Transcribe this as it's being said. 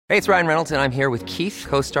Hey, it's Ryan Reynolds, and I'm here with Keith,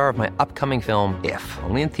 co-star of my upcoming film, If,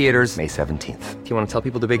 only in theaters May 17th. Do you want to tell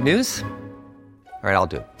people the big news? All right, I'll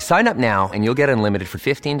do it. Sign up now and you'll get unlimited for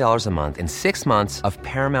 $15 a month and 6 months of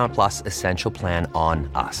Paramount Plus Essential Plan on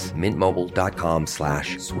us.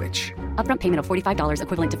 MintMobile.com/switch. Upfront payment of $45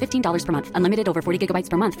 equivalent to $15 per month. Unlimited over 40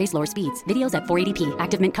 gigabytes per month. Face lower speeds. Videos at 480p.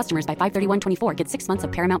 Active Mint customers by 531.24 get 6 months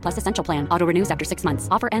of Paramount Plus Essential Plan. Auto renews after 6 months.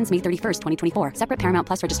 Offer ends May 31st, 2024. Separate Paramount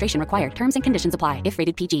Plus registration required. Terms and conditions apply if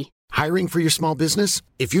rated PG. Hiring for your small business?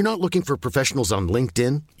 If you're not looking for professionals on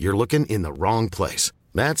LinkedIn, you're looking in the wrong place.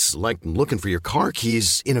 That's like looking for your car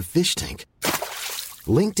keys in a fish tank.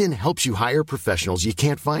 LinkedIn helps you hire professionals you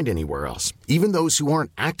can't find anywhere else, even those who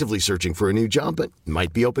aren't actively searching for a new job but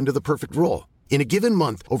might be open to the perfect role. In a given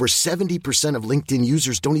month, over 70% of LinkedIn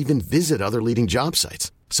users don't even visit other leading job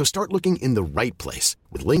sites. So start looking in the right place.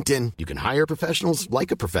 With LinkedIn, you can hire professionals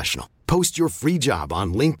like a professional. Post your free job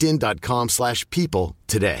on linkedin.com/people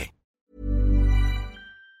today.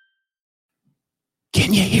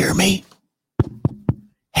 Can you hear me?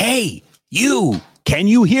 Hey, you, can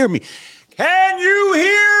you hear me? Can you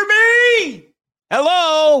hear me?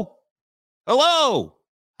 Hello? Hello?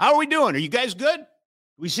 How are we doing? Are you guys good?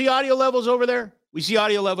 We see audio levels over there? We see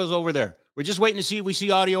audio levels over there. We're just waiting to see if we see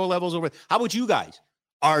audio levels over there. How about you guys?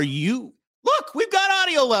 Are you? Look, we've got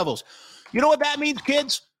audio levels. You know what that means,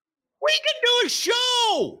 kids? We can do a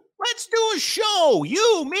show. Let's do a show.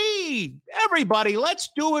 You, me, everybody, let's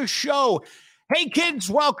do a show. Hey, kids,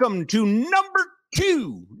 welcome to number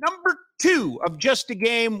two of Just a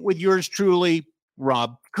Game with yours truly,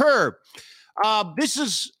 Rob Kerr. This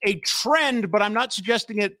is a trend, but I'm not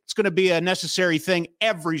suggesting it's going to be a necessary thing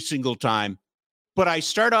every single time. But I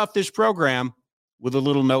start off this program with a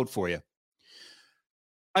little note for you.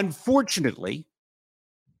 Unfortunately,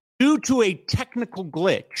 due to a technical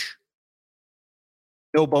glitch,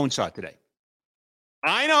 no Bonesaw today.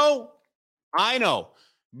 I know.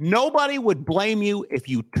 Nobody would blame you if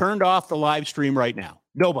you turned off the live stream right now.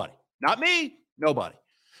 Nobody. Not me. Nobody.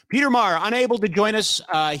 Peter Maher, unable to join us.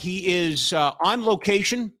 He is on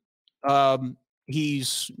location.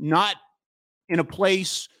 He's not in a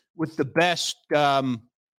place with the best interweb.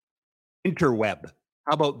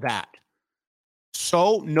 How about that?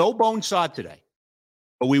 So no Bonesaw today.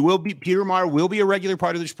 But Peter Maher will be a regular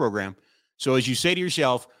part of this program. So as you say to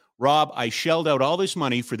yourself, Rob, I shelled out all this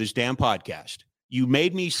money for this damn podcast. You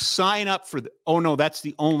made me sign up for oh no, that's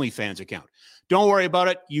the OnlyFans account. Don't worry about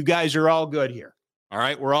it. You guys are all good here. All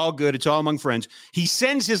right, we're all good. It's all among friends. He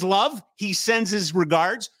sends his love. He sends his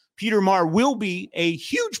regards. Peter Maher will be a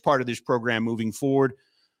huge part of this program moving forward,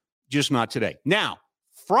 just not today. Now,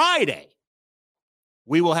 Friday,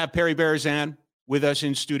 we will have Perry Barazan with us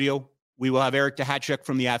in studio. We will have Eric Tahachuk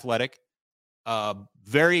from The Athletic.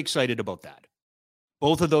 Very excited about that.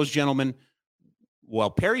 Both of those gentlemen. Well,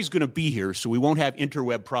 Perry's going to be here, so we won't have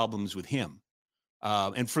interweb problems with him.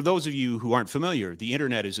 And for those of you who aren't familiar, the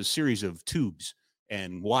internet is a series of tubes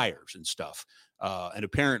and wires and stuff. And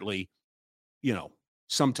apparently,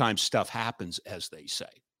 sometimes stuff happens, as they say.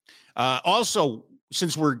 Also,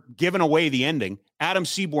 since we're giving away the ending, Adam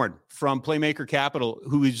Seaborn from Playmaker Capital,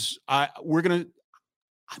 who is, I'm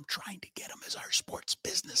trying to get him as our sports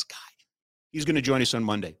business guy. He's going to join us on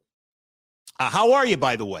Monday. How are you,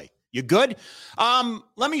 by the way? You good?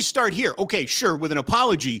 Let me start here. Okay, sure, with an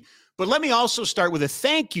apology, but let me also start with a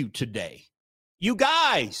thank you today. You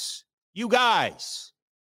guys, you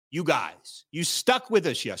stuck with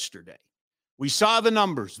us yesterday. We saw the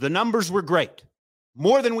numbers. The numbers were great,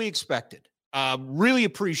 more than we expected. Really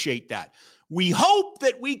appreciate that. We hope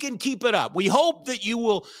that we can keep it up. We hope that you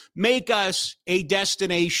will make us a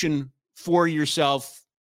destination for yourself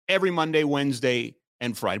every Monday, Wednesday,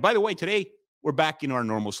 and Friday. By the way, today we're back in our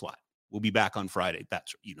normal slot. We'll be back on Friday.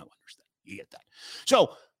 That's, understand. You get that.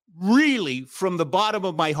 So really, from the bottom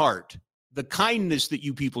of my heart, the kindness that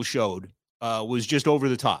you people showed was just over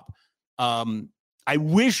the top. I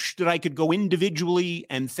wish that I could go individually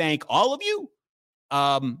and thank all of you.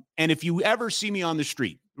 And if you ever see me on the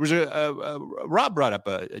street, there was Rob brought up,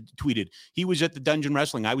 tweeted, he was at the Dungeon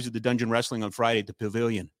Wrestling. I was at the Dungeon Wrestling on Friday at the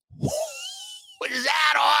Pavilion. Was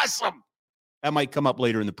that awesome? That might come up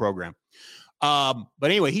later in the program. But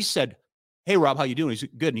anyway, he said, hey, Rob, how you doing? He said,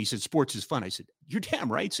 good. And he said, sports is fun. I said, you're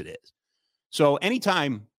damn right it is. So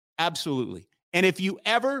anytime, absolutely. And if you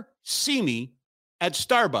ever see me at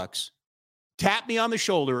Starbucks, tap me on the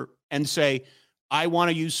shoulder and say, I want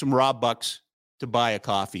to use some Rob bucks to buy a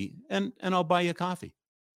coffee, and I'll buy you a coffee.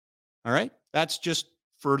 All right? That's just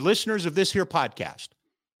for listeners of this here podcast.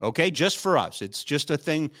 Okay, just for us. It's just a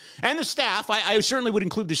thing. And the staff, I certainly would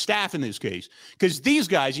include the staff in this case, because these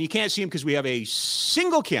guys, and you can't see them because we have a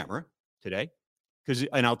single camera today,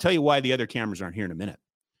 and I'll tell you why the other cameras aren't here in a minute.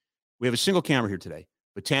 We have a single camera here today,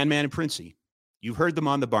 but Tan Man and Princey, you've heard them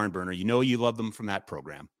on the Barn Burner. You know you love them from that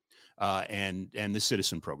program, and the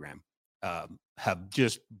Citizen program, have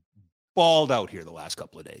just balled out here the last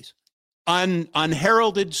couple of days.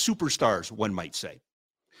 Unheralded superstars, one might say.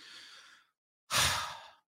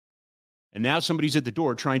 And now somebody's at the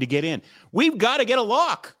door trying to get in. We've got to get a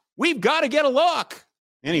lock.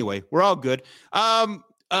 Anyway, we're all good.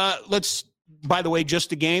 Let's, by the way,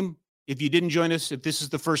 just a game. If you didn't join us, if this is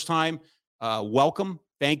the first time, welcome.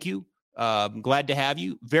 Thank you. Glad to have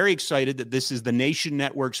you. Very excited that this is the Nation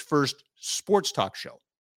Network's first sports talk show.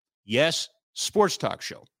 Yes, sports talk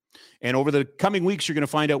show. And over the coming weeks, you're going to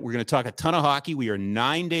find out we're going to talk a ton of hockey. We are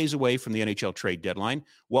 9 days away from the NHL trade deadline.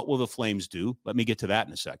 What will the Flames do? Let me get to that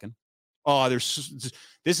in a second. Oh,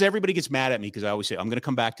 everybody gets mad at me because I always say, I'm going to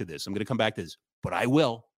come back to this. But I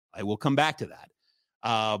will come back to that.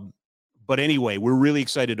 But anyway, we're really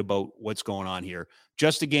excited about what's going on here.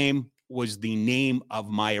 Just a Game was the name of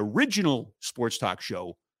my original sports talk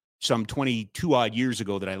show some 22 odd years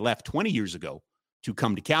ago that I left 20 years ago to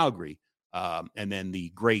come to Calgary. And then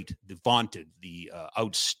the great, the vaunted, the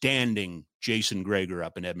outstanding Jason Greger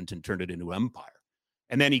up in Edmonton turned it into Empire.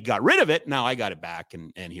 And then he got rid of it. Now I got it back,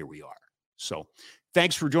 and here we are. So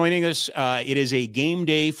thanks for joining us. It is a game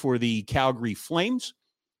day for the Calgary Flames.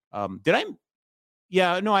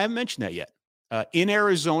 Yeah, no, I haven't mentioned that yet. In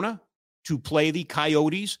Arizona to play the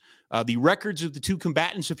Coyotes. The records of the two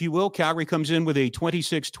combatants, if you will. Calgary comes in with a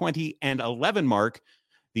 26, 20, and 11 mark.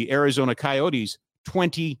 The Arizona Coyotes,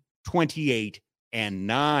 20, 28, and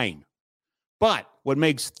 9. But what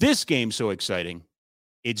makes this game so exciting,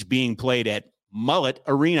 it's being played at Mullet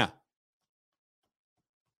Arena.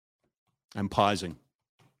 I'm pausing.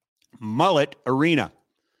 Mullet Arena.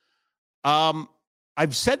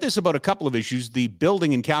 I've said this about a couple of issues. The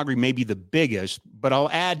building in Calgary may be the biggest, but I'll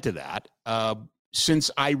add to that.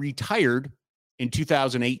 Since I retired in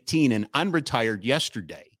 2018 and unretired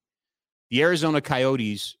yesterday, the Arizona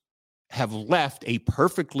Coyotes have left a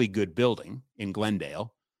perfectly good building in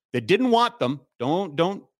Glendale that didn't want them.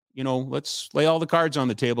 Don't, let's lay all the cards on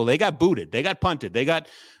the table. They got booted. They got punted. They got,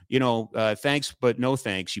 thanks, but no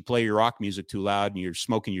thanks. You play your rock music too loud and you're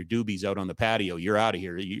smoking your doobies out on the patio. You're out of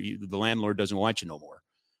here. The landlord doesn't want you no more.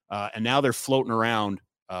 And now they're floating around,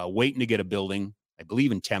 waiting to get a building, I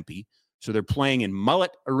believe in Tempe. So they're playing in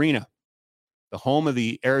Mullet Arena, the home of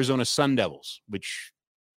the Arizona Sun Devils, which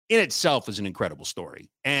in itself is an incredible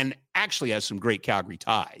story and actually has some great Calgary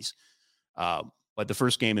ties. But the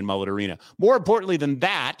first game in Mullet Arena. More importantly than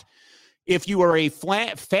that, if you are a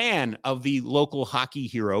fan of the local hockey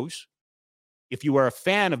heroes, if you are a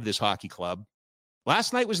fan of this hockey club,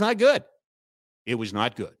 last night was not good. It was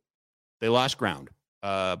not good. They lost ground.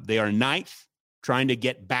 They are 9th, trying to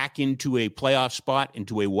get back into a playoff spot,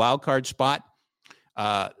 into a wild card spot.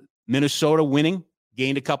 Minnesota winning,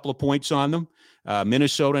 gained a couple of points on them.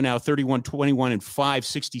 Minnesota now 31-21 and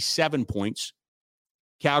 67 points.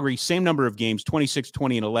 Calgary, same number of games, 26,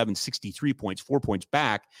 20, and 11, 63 points, 4 points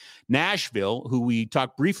back. Nashville, who we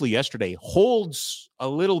talked briefly yesterday, holds a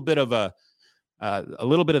little bit of the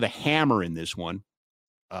hammer in this one.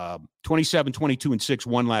 27, 22, and 6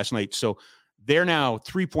 won last night. So they're now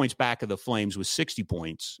 3 points back of the Flames with 60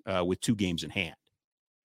 points with 2 games in hand.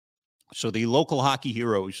 So the local hockey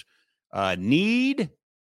heroes need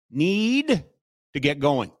to get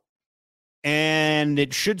going. And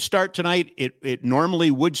it should start tonight. It normally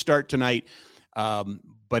would start tonight.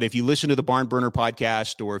 But if you listen to the Barn Burner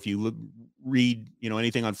podcast, or if you read,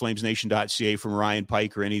 anything on flamesnation.ca from Ryan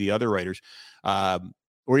Pike or any of the other writers,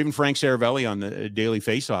 or even Frank Saravelli on the Daily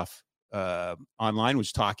Faceoff online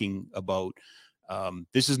was talking about,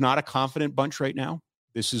 this is not a confident bunch right now.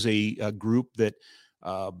 This is a group that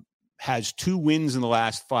has 2 wins in the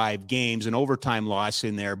last 5 games, an overtime loss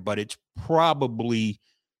in there, but it's probably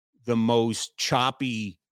the most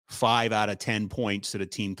choppy 5 out of 10 points that a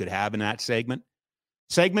team could have in that segment.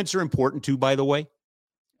 Segments are important too, by the way.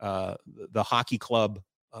 The hockey club,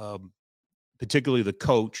 particularly the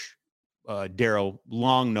coach, Daryl,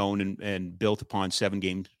 long known and built upon 7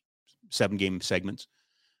 game segments.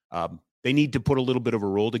 They need to put a little bit of a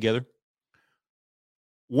roll together.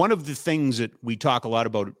 One of the things that we talk a lot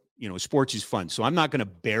about, sports is fun. So I'm not going to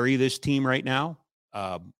bury this team right now.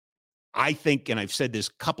 I think, and I've said this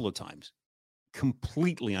a couple of times,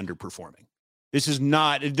 completely underperforming. There's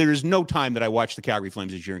no time that I watched the Calgary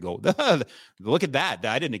Flames this year and go, look at that.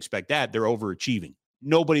 I didn't expect that. They're overachieving.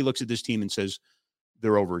 Nobody looks at this team and says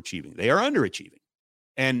they're overachieving. They are underachieving.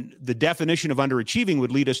 And the definition of underachieving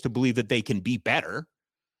would lead us to believe that they can be better.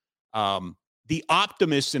 The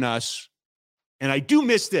optimists in us, and I do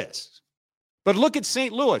miss this. But look at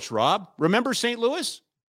St. Louis, Rob. Remember St. Louis?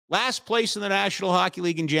 Last place in the National Hockey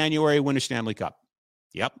League in January, win a Stanley Cup.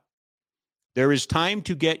 Yep. There is time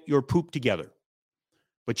to get your poop together,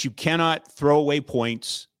 but you cannot throw away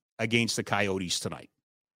points against the Coyotes tonight.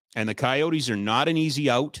 And the Coyotes are not an easy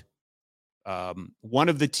out. One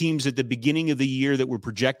of the teams at the beginning of the year that were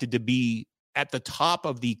projected to be at the top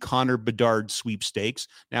of the Connor Bedard sweepstakes.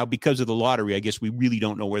 Now, because of the lottery, I guess we really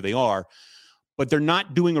don't know where they are, but they're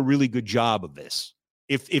not doing a really good job of this.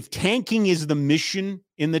 If tanking is the mission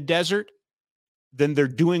in the desert, then they're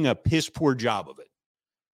doing a piss poor job of it.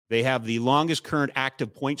 They have the longest current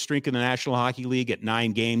active point streak in the National Hockey League at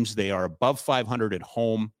 9 games. They are above 500 at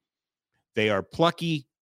home. They are plucky.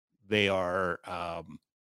 They are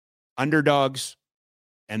underdogs,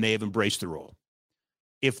 and they have embraced the role.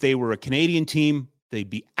 If they were a Canadian team, they'd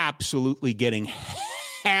be absolutely getting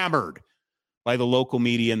hammered by the local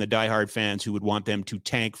media and the diehard fans who would want them to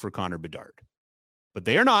tank for Connor Bedard. But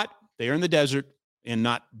they are not. They are in the desert, and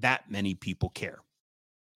not that many people care.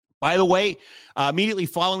 By the way, immediately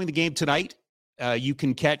following the game tonight, you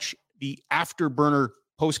can catch the Afterburner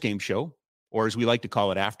postgame show, or as we like to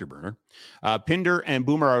call it, Afterburner. Pinder and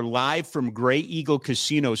Boomer are live from Grey Eagle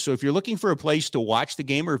Casino. So if you're looking for a place to watch the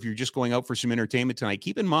game, or if you're just going out for some entertainment tonight,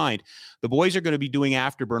 keep in mind the boys are going to be doing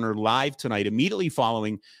Afterburner live tonight, immediately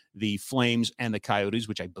following the Flames and the Coyotes,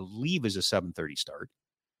 which I believe is a 7:30 start.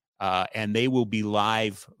 And they will be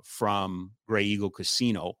live from Grey Eagle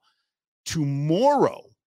Casino. Tomorrow,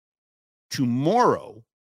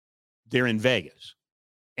 they're in Vegas.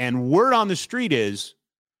 And word on the street is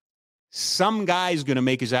some guy's going to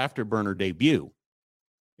make his Afterburner debut.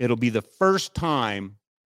 It'll be the first time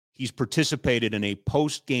he's participated in a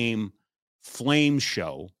post-game Flames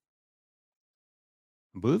show.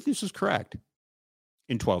 I believe this is correct.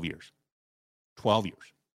 In 12 years. 12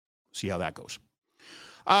 years. See how that goes.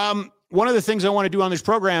 One of the things I want to do on this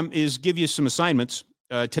program is give you some assignments.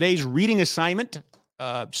 Today's reading assignment.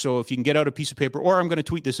 So if you can get out a piece of paper, or I'm going to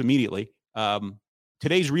tweet this immediately.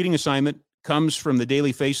 Today's reading assignment comes from the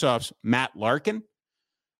Daily Faceoff's Matt Larkin.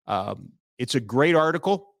 It's a great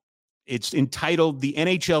article. It's entitled "The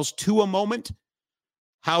NHL's To a Moment: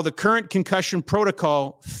 How the Current Concussion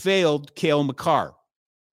Protocol Failed Cale Makar."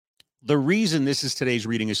 The reason this is today's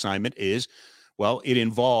reading assignment is, well, it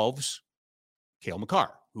involves Cale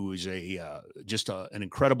Makar, who is an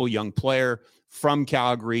incredible young player from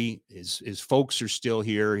Calgary. His folks are still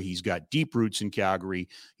here. He's got deep roots in Calgary.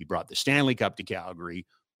 He brought the Stanley Cup to Calgary.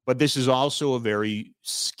 But this is also a very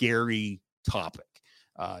scary topic.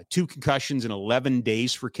 2 concussions in 11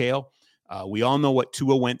 days for Cale. We all know what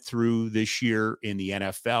Tua went through this year in the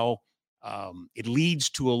NFL. It leads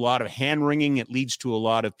to a lot of hand-wringing. It leads to a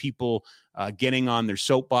lot of people getting on their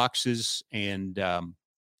soapboxes and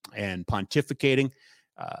pontificating.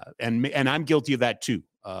 And I'm guilty of that too.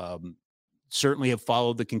 Certainly have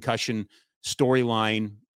followed the concussion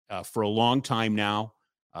storyline for a long time now.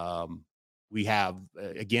 We have,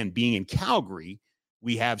 again, being in Calgary,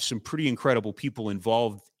 we have some pretty incredible people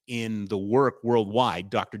involved in the work worldwide.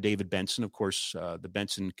 Dr. David Benson, of course, the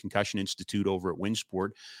Benson Concussion Institute over at Winsport.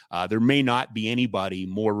 There may not be anybody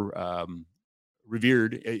more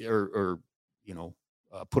revered or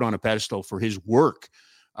put on a pedestal for his work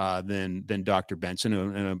than Dr. Benson,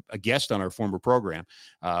 and a guest on our former program,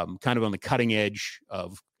 kind of on the cutting edge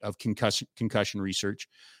of concussion research.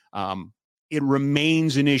 It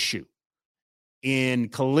remains an issue in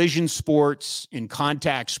collision sports, in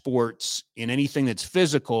contact sports, in anything that's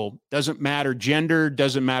physical. Doesn't matter gender,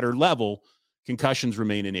 doesn't matter level, concussions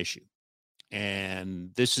remain an issue. And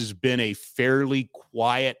this has been a fairly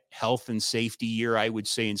quiet health and safety year, I would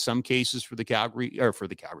say, in some cases for the Calgary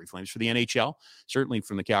Flames, for the NHL. Certainly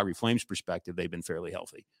from the Calgary Flames perspective, they've been fairly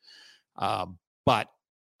healthy. But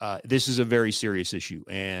this is a very serious issue.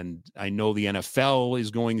 And I know the NFL is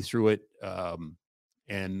going through it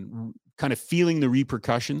and kind of feeling the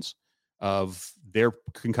repercussions of their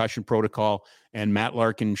concussion protocol. And Matt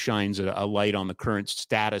Larkin shines a light on the current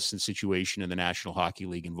status and situation in the National Hockey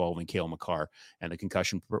League involving Cale Makar and the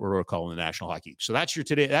concussion protocol in the National Hockey League. So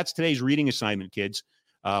that's today's reading assignment, kids.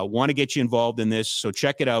 Want to get you involved in this. So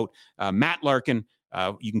check it out. Matt Larkin,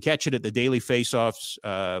 you can catch it at the Daily Faceoffs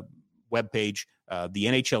webpage. The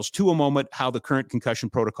NHL's To a Moment: How the Current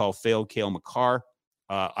Concussion Protocol Failed Cale Makar.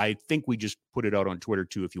 I think we just put it out on Twitter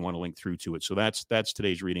too, if you want to link through to it. So that's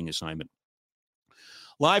today's reading assignment.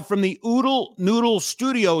 Live from the Oodle Noodle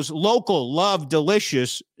Studios, local, love,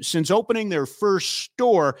 delicious. Since opening their first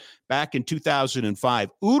store back in 2005,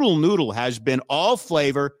 Oodle Noodle has been all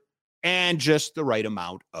flavor and just the right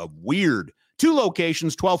amount of weird. 2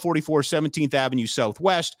 locations, 1244 17th Avenue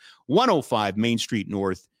Southwest, 105 Main Street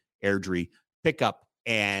North, Airdrie. pickup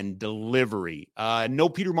and delivery. No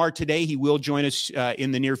Peter Marr today. He will join us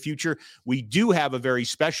in the near future. We do have a very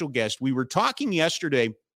special guest. We were talking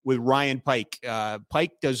yesterday with Ryan Pike.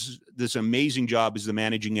 Pike does this amazing job as the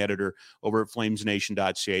managing editor over at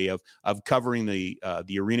flamesnation.ca of covering the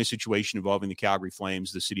arena situation involving the Calgary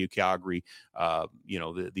Flames, the city of Calgary,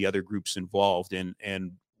 the other groups involved.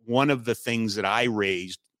 And one of the things that I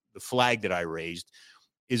raised, the flag that I raised,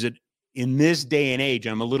 is that in this day and age,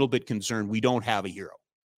 I'm a little bit concerned we don't have a hero.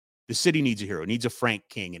 The city needs a hero. It needs a Frank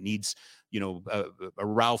King. It needs, a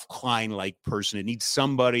Ralph Klein-like person. It needs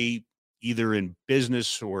somebody either in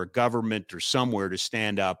business or government or somewhere to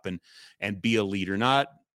stand up and be a leader, not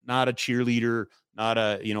a cheerleader, not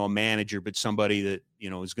a manager, but somebody that,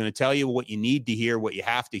 is going to tell you what you need to hear, what you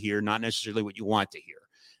have to hear, not necessarily what you want to hear.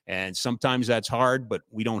 And sometimes that's hard, but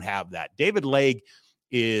we don't have that. David Legg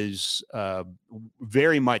is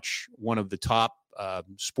very much one of the top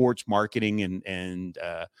sports marketing and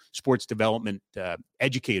sports development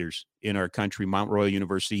educators in our country, Mount Royal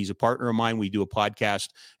University. He's a partner of mine. We do a podcast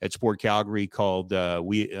at Sport Calgary called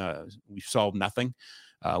We Solve Nothing.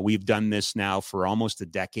 We've done this now for almost a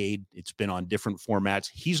decade. It's been on different formats.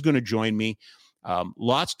 He's going to join me.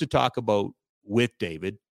 Lots to talk about with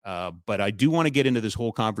David, but I do want to get into this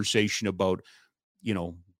whole conversation about,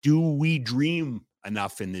 do we dream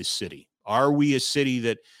enough in this city? Are we a city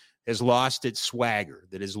that has lost its swagger,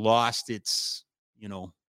 that has lost its,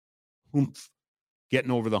 oomph,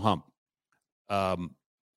 getting over the hump?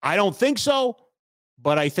 I don't think so,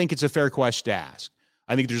 but I think it's a fair question to ask.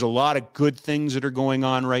 I think there's a lot of good things that are going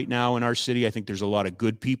on right now in our city. I think there's a lot of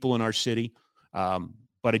good people in our city.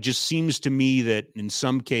 But it just seems to me that in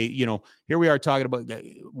some case, here we are talking about that.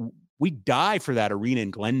 We die for that arena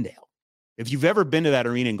in Glendale. If you've ever been to that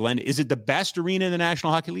arena in Glendale, is it the best arena in the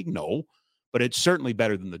National Hockey League? No, but it's certainly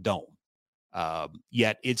better than the Dome.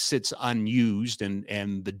 Yet it sits unused,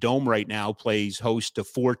 and the Dome right now plays host to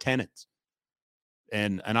 4 tenants.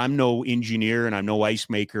 And I'm no engineer, and I'm no ice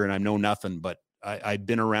maker, and I'm no nothing, but I've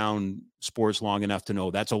been around sports long enough to know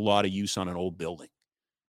that's a lot of use on an old building.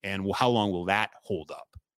 And how long will that hold up?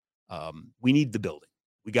 We need the building.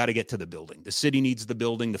 We got to get to the building. The city needs the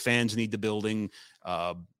building. The fans need the building.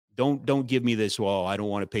 Don't give me this, well, I don't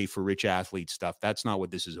want to pay for rich athlete stuff. That's not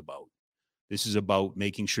what this is about. This is about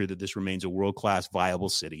making sure that this remains a world-class, viable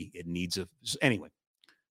city. It needs anyway.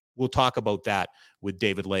 We'll talk about that with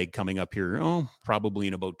David Legg coming up here, probably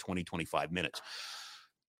in about 20, 25 minutes.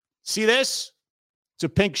 See this? It's a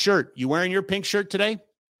pink shirt. You wearing your pink shirt today?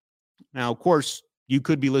 Now, of course, you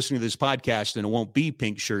could be listening to this podcast and it won't be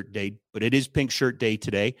Pink Shirt Day, but it is Pink Shirt Day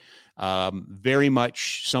today. Very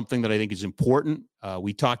much something that I think is important.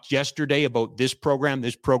 We talked yesterday about this program.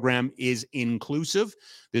 This program is inclusive.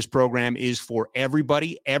 This program is for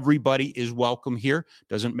everybody. Everybody is welcome here.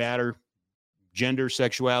 Doesn't matter gender,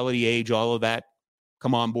 sexuality, age, all of that.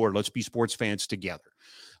 Come on board. Let's be sports fans together.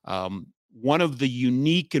 One of the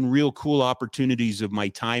unique and real cool opportunities of my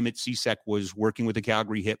time at CSEC was working with the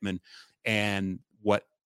Calgary Hitmen. And what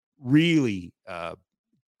really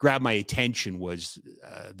grabbed my attention was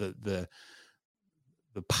the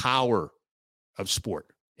power of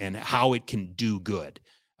sport and how it can do good.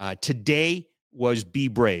 Today was Be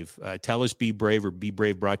Brave. Tell Us Be Brave, or Be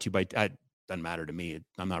Brave, brought to you by, doesn't matter to me.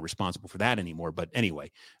 I'm not responsible for that anymore. But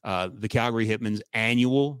anyway, the Calgary Hitmen's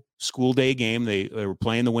annual school day game, they were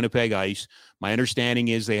playing the Winnipeg Ice. My understanding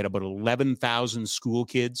is they had about 11,000 school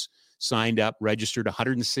kids signed up, registered,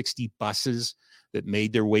 160 buses that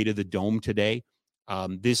made their way to the Dome today.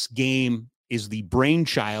 This game is the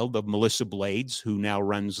brainchild of Melissa Blades, who now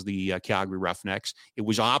runs the Calgary Roughnecks. It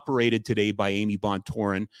was operated today by Amy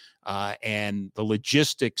Bontorin, and the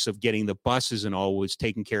logistics of getting the buses and all was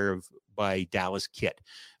taken care of by Dallas Kitt.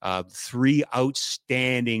 3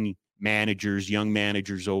 outstanding managers, young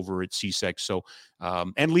managers over at CSEC. So,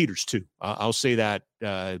 and leaders too. I'll say that,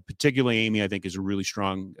 particularly Amy, I think, is a really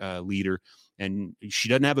strong leader, and she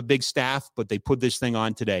doesn't have a big staff, but they put this thing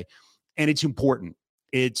on today, and it's important.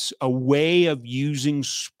 It's a way of using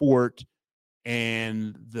sport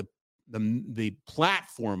and the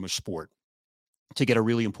platform of sport to get a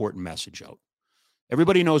really important message out.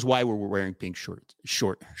 Everybody knows why we're wearing pink shorts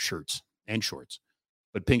and shorts,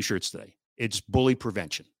 but pink shirts today. It's bully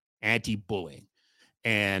prevention, anti-bullying.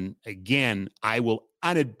 And again, I will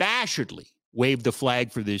unabashedly wave the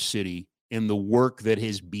flag for this city in the work that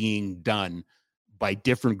is being done by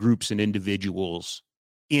different groups and individuals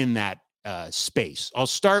in that space. I'll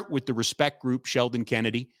start with the Respect Group, Sheldon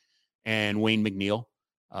Kennedy and Wayne McNeil.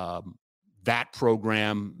 That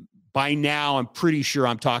program, by now, I'm pretty sure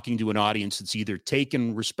I'm talking to an audience that's either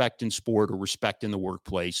taken respect in sport or respect in the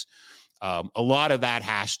workplace. A lot of that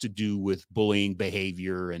has to do with bullying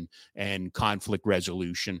behavior and conflict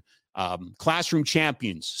resolution. Classroom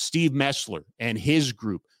champions, Steve Messler and his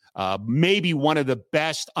group, maybe one of the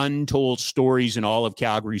best untold stories in all of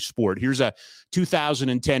Calgary sport. Here's a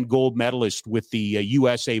 2010 gold medalist with the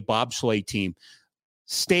USA bobsleigh team.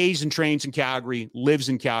 Stays and trains in Calgary, lives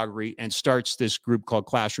in Calgary, and starts this group called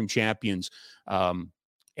Classroom Champions. And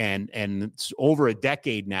it's over a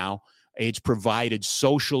decade now. It's provided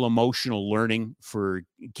social emotional learning for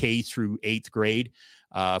K through 8th grade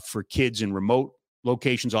for kids in remote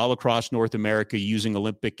locations all across North America, using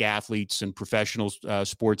Olympic athletes and professional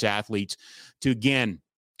sports athletes to, again,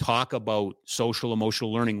 talk about social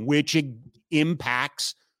emotional learning, which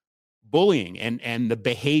impacts bullying and the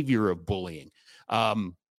behavior of bullying.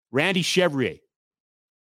 Randy Chevrier,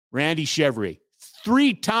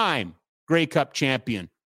 3-time Grey Cup champion,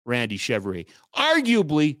 Randy Chevrier,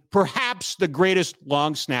 arguably perhaps the greatest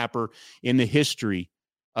long snapper in the history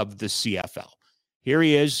of the CFL. Here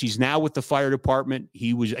he is. He's now with the fire department.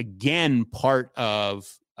 He was again part of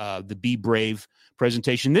the Be Brave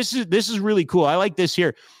presentation. This is really cool. I like this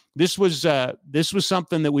here. This was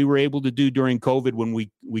something that we were able to do during COVID when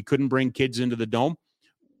we couldn't bring kids into the Dome.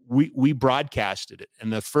 We broadcasted it.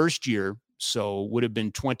 And the first year, so would have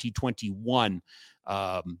been 2021,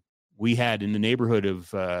 we had in the neighborhood of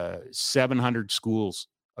 700 schools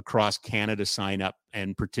across Canada sign up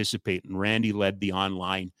and participate. And Randy led the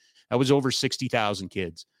online. That was over 60,000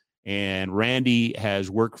 kids. And Randy has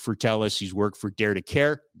worked for TELUS. He's worked for Dare to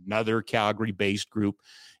Care, another Calgary-based group.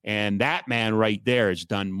 And that man right there has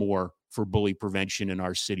done more for bully prevention in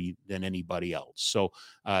our city than anybody else. So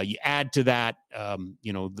you add to that,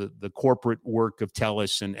 the corporate work of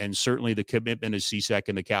TELUS and certainly the commitment of CSEC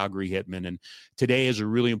and the Calgary Hitmen. And today is a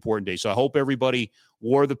really important day. So I hope everybody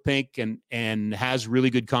wore the pink and has really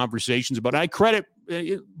good conversations about it. I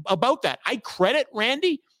credit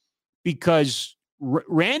Randy, because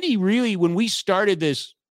Randy really, when we started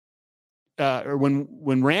this, or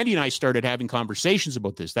when Randy and I started having conversations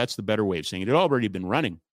about this, that's the better way of saying it. It had already been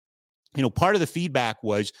running. Part of the feedback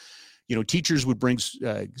was, teachers would bring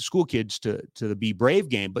school kids to the Be Brave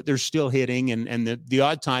game, but they're still hitting, and the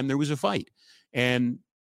odd time there was a fight. And,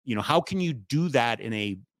 how can you do that in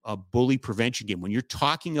a bully prevention game when you're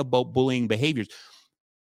talking about bullying behaviors?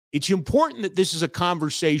 It's important that this is a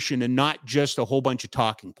conversation and not just a whole bunch of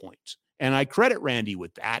talking points. And I credit Randy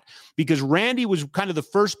with that, because Randy was kind of the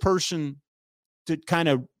first person to kind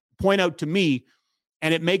of point out to me,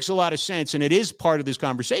 and it makes a lot of sense, and it is part of this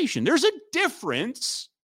conversation. There's a difference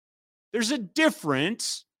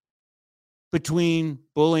between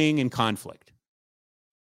bullying and conflict.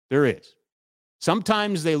 There is.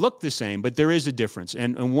 Sometimes they look the same, but there is a difference.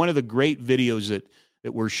 And one of the great videos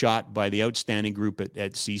that were shot by the outstanding group at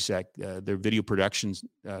CSEC, their video productions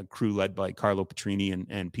crew led by Carlo Petrini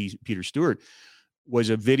and Peter Stewart, was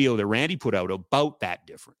a video that Randy put out about that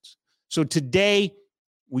difference. So today,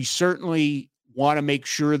 we certainly want to make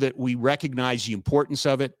sure that we recognize the importance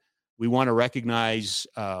of it. We want to recognize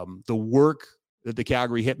the work that the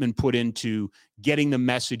Calgary Hitmen put into getting the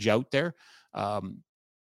message out there.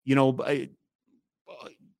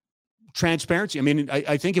 Transparency. I mean,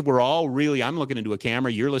 I think if we're all really, I'm looking into a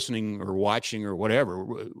camera, you're listening or watching or whatever,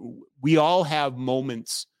 we all have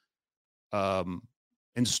moments and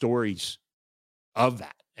stories of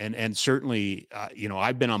that. And certainly,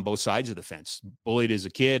 I've been on both sides of the fence, bullied as a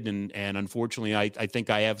kid. And unfortunately, I think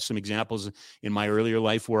I have some examples in my earlier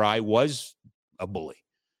life where I was a bully.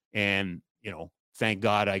 And, thank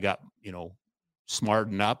God I got,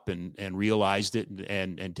 smartened up and realized it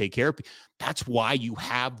and take care of people. That's why you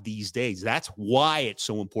have these days. That's why it's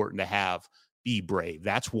so important to have Be Brave.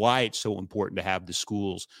 That's why it's so important to have the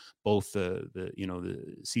schools, both the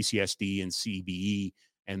CCSD and CBE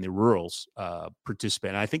and the rurals participate.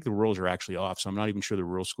 And I think the rurals are actually off, so I'm not even sure the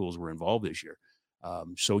rural schools were involved this year.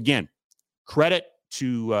 So again, credit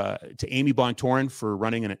to Amy Bontorin for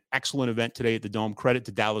running an excellent event today at the Dome. Credit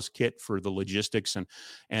to Dallas Kitt for the logistics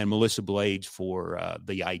and Melissa Blades for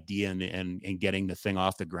the idea and getting the thing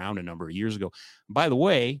off the ground a number of years ago. By the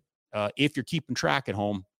way, if you're keeping track at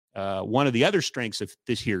home, one of the other strengths of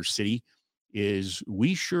this here city is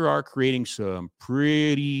we sure are creating some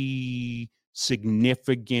pretty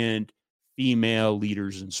significant female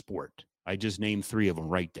leaders in sport. I just named 3 of them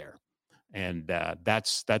right there. And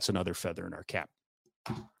that's another feather in our cap.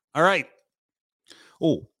 All right.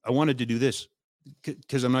 Oh, I wanted to do this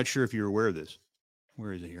because I'm not sure if you're aware of this.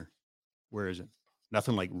 Where is it here? Where is it?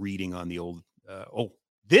 Nothing like reading on the old.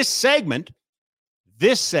 This segment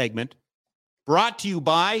brought to you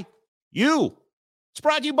by you. It's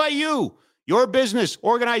brought to you by you, your business,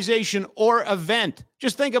 organization, or event.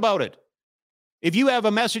 Just think about it. If you have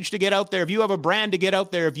a message to get out there, if you have a brand to get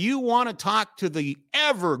out there, if you want to talk to the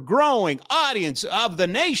ever-growing audience of the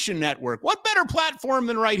Nation Network, what better platform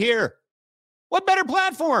than right here? What better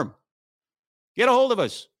platform? Get a hold of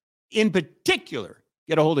us. In particular,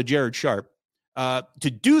 get a hold of Jared Sharp. To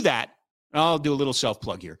do that, I'll do a little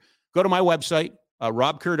self-plug here. Go to my website,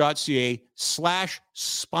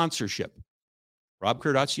 robkerr.ca/sponsorship.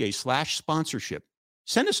 robkerr.ca/sponsorship.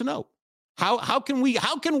 Send us a note. How can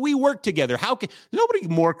we work together? Nobody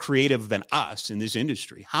more creative than us in this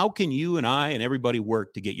industry. How can you and I and everybody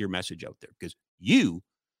work to get your message out there? Because you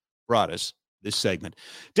brought us this segment.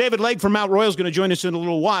 David Legg from Mount Royal is going to join us in a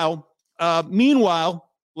little while. Meanwhile,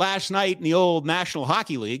 last night in the old National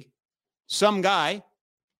Hockey League, some guy,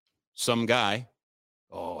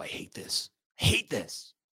 oh, I hate this.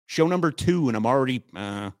 Show number 2, and I'm already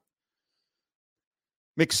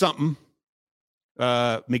McDavid,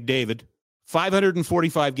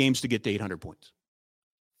 545 games to get to 800 points.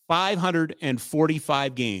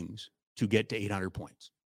 545 games to get to 800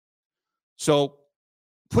 points. So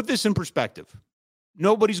put this in perspective.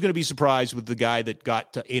 Nobody's going to be surprised with the guy that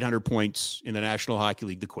got to 800 points in the National Hockey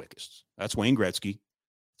League the quickest. That's Wayne Gretzky,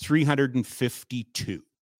 352.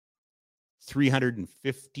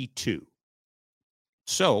 352.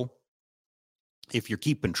 So if you're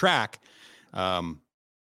keeping track,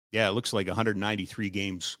 it looks like 193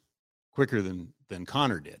 games quicker than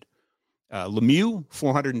Connor did. Lemieux,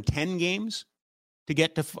 410 games to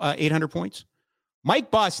get to 800 points.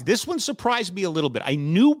 Mike Bossy, this one surprised me a little bit. I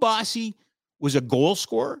knew Bossy was a goal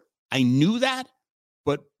scorer. I knew that,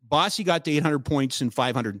 but Bossy got to 800 points in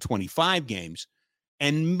 525 games,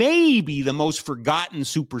 and maybe the most forgotten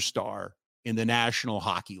superstar in the National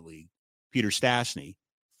Hockey League, Peter Stastny,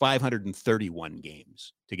 531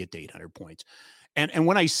 games to get to 800 points. And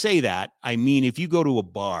when I say that, I mean, if you go to a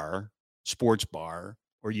bar, sports bar,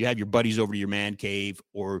 or you have your buddies over to your man cave,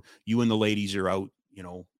 or you and the ladies are out,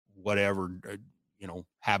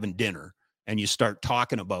 having dinner, and you start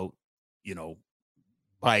talking about,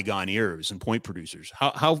 bygone eras and point producers,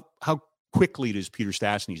 how quickly does Peter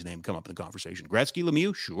Stastny's name come up in the conversation? Gretzky,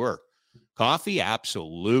 Lemieux? Sure. Coffee?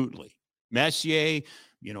 Absolutely. Messier,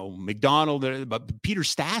 McDonald, but Peter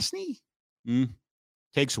Stastny?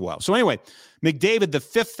 Takes a while. So anyway, McDavid, the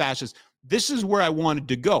 5th fastest. This is where I wanted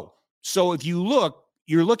to go. So if you look,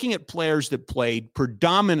 you're looking at players that played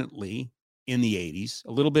predominantly in the 80s,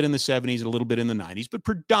 a little bit in the 70s, and a little bit in the 90s, but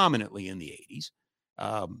predominantly in the 80s.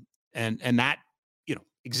 And that,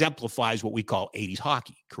 exemplifies what we call 80s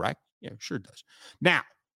hockey, correct? Yeah, sure does. Now,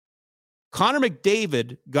 Connor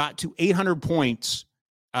McDavid got to 800 points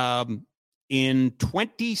in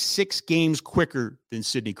 26 games quicker than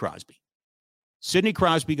Sidney Crosby. Sidney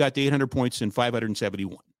Crosby got to 800 points in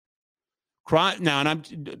 571. Now,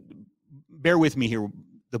 and bear with me here,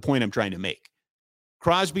 the point I'm trying to make.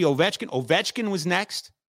 Crosby, Ovechkin was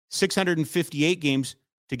next, 658 games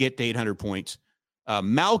to get to 800 points.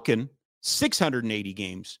 Malkin, 680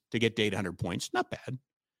 games to get to 800 points. Not bad.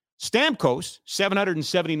 Stamkos,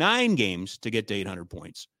 779 games to get to 800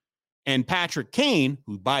 points. And Patrick Kane,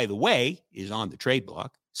 who, by the way, is on the trade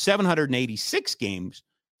block, 786 games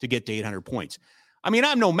to get to 800 points. I mean,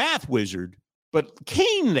 I'm no math wizard, but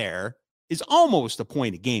Kane there is almost a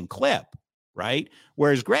point a game clip, right?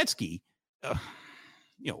 Whereas Gretzky,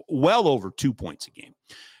 well over 2 points a game.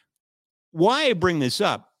 Why I bring this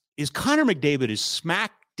up is Connor McDavid is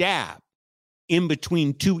smack dab in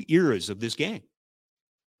between 2 eras of this game.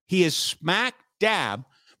 He is smack dab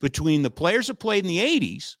between the players that played in the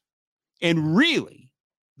 80s and really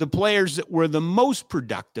the players that were the most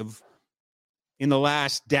productive in the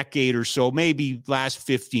last decade or so, maybe last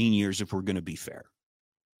 15 years, if we're going to be fair.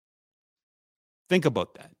 Think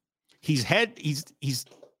about that. He's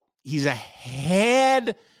a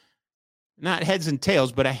head, not heads and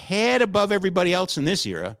tails, but a head above everybody else in this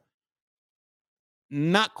era,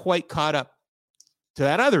 not quite caught up to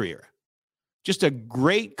that other era. Just a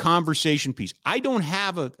great conversation piece. I don't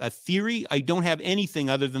have a theory. I don't have anything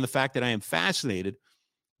other than the fact that I am fascinated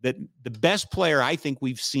that the best player I think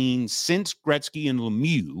we've seen since Gretzky and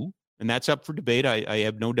Lemieux, and that's up for debate. I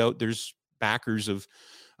have no doubt there's backers of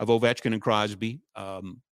Ovechkin and Crosby.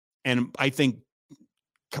 And I think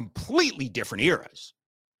completely different eras,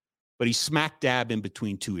 but he's smack dab in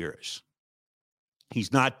between 2 eras.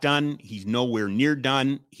 He's not done. He's nowhere near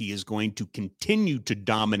done. He is going to continue to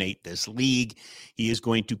dominate this league. He is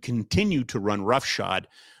going to continue to run roughshod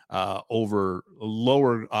over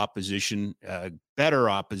lower opposition, better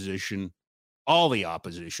opposition, all the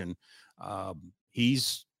opposition.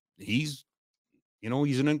 He's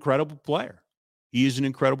an incredible player. He is an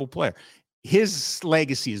incredible player. his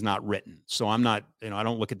legacy is not written. So I'm not, I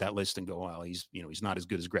don't look at that list and go, well, he's not as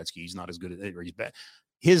good as Gretzky. He's not as good as, or he's bad.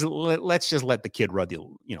 Let's just let the kid run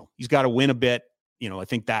he's got to win a bit. I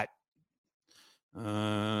think that,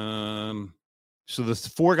 so the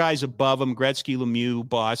four guys above him, Gretzky, Lemieux,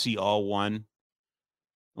 Bossy, all won.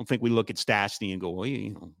 I don't think we look at Stastny and go,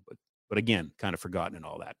 well, but again, kind of forgotten and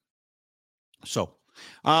all that. So,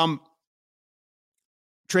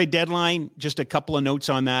 trade deadline, just a couple of notes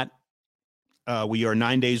on that. We are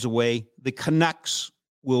 9 days away. The Canucks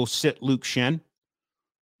will sit Luke Schenn.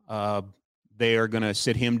 They are going to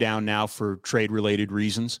sit him down now for trade-related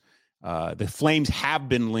reasons. The Flames have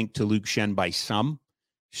been linked to Luke Schenn by some,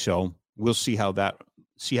 so we'll see how that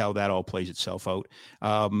all plays itself out.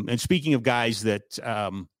 And speaking of guys that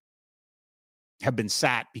have been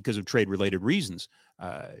sat because of trade-related reasons,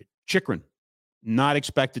 Chychrun, not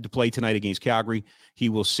expected to play tonight against Calgary. He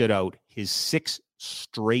will sit out his sixth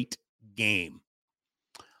straight game.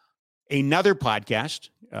 Another podcast,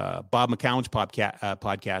 Bob McCown's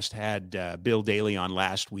podcast, had Bill Daly on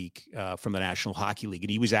last week from the National Hockey League, and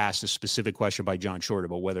he was asked a specific question by John Shannon,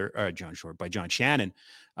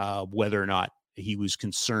 whether or not he was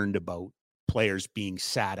concerned about players being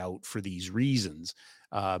sat out for these reasons.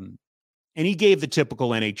 And he gave the typical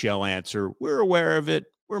NHL answer: "We're aware of it.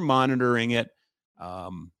 We're monitoring it.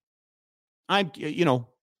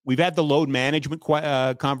 We've had the load management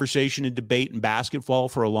conversation and debate in basketball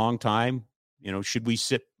for a long time. Should we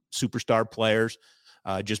sit superstar players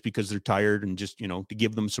just because they're tired and just, to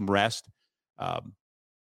give them some rest?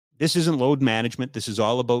 This isn't load management. This is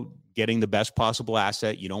all about getting the best possible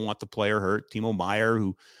asset. You don't want the player hurt. Timo Meier,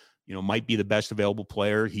 who, might be the best available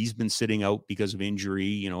player, he's been sitting out because of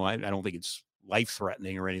injury. I don't think it's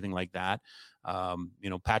life-threatening or anything like that.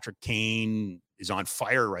 Patrick Kane is on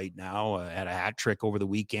fire right now, had a hat trick over the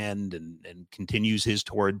weekend and continues his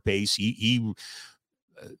torrid pace.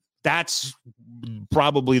 That's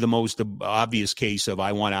probably the most obvious case of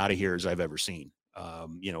I want out of here as I've ever seen.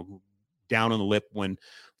 Down on the lip when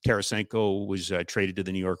Tarasenko was traded to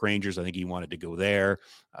the New York Rangers. I think he wanted to go there.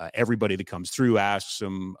 Everybody that comes through asks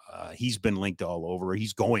him. He's been linked all over.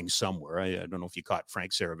 He's going somewhere. I don't know if you caught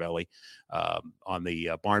Frank Saravelli on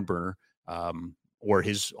the Barn Burner or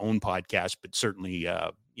his own podcast, but certainly,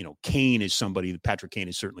 Patrick Kane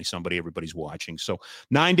is certainly somebody everybody's watching. So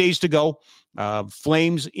 9 days to go.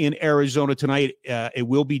 Flames in Arizona tonight. It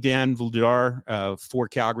will be Dan Vladar for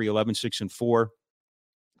Calgary, 11-6-4.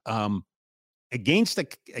 Against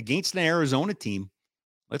an Arizona team,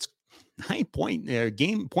 let's 9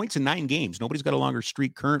 points in 9 games. Nobody's got a longer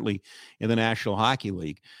streak currently in the National Hockey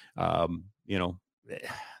League. They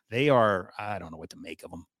are, I don't know what to make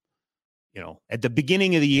of them. At the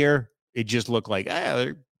beginning of the year, it just looked like,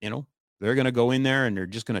 they're going to go in there and they're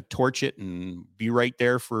just going to torch it and be right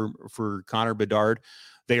there for Connor Bedard.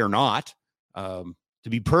 They are not. To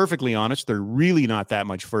be perfectly honest, they're really not that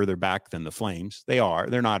much further back than the Flames.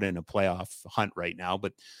 They're not in a playoff hunt right now,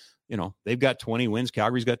 but they've got 20 wins.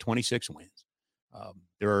 Calgary's got 26 wins.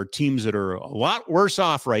 There are teams that are a lot worse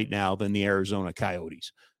off right now than the Arizona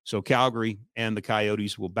Coyotes. So Calgary and the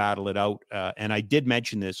Coyotes will battle it out. And I did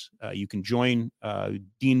mention this. You can join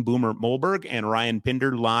Dean Boomer Molberg and Ryan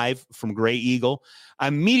Pinder live from Grey Eagle.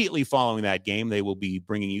 Immediately following that game, they will be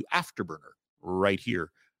bringing you Afterburner right here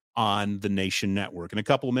on the Nation Network. In a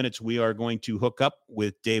couple of minutes, we are going to hook up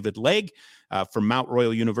with David Legg from Mount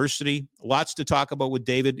Royal University. Lots to talk about with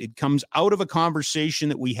David. It comes out of a conversation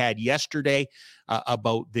that we had yesterday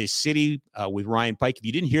about this city with Ryan Pike. If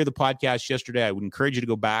you didn't hear the podcast yesterday, I would encourage you to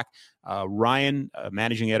go back. Ryan,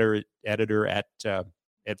 managing editor at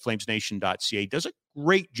flamesnation.ca, does a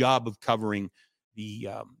great job of covering the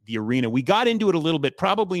arena. We got into it a little bit,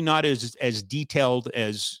 probably not as detailed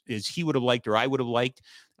as he would have liked or I would have liked.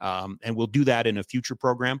 And we'll do that in a future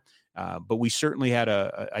program. But we certainly had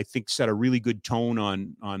I think set a really good tone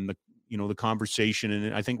on the conversation.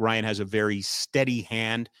 And I think Ryan has a very steady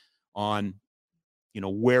hand on,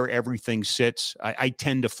 where everything sits. I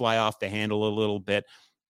tend to fly off the handle a little bit.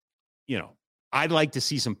 I'd like to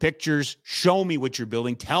see some pictures. Show me what you're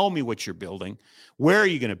building. Tell me what you're building. Where are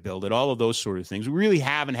you going to build it? All of those sort of things. We really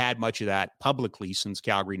haven't had much of that publicly since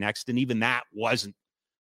Calgary Next. And even that wasn't,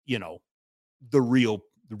 the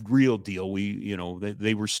real deal.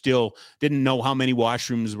 They were still didn't know how many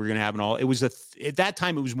washrooms we're going to have and all. It was at that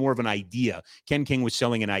time, it was more of an idea. Ken King was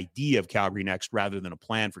selling an idea of Calgary Next rather than a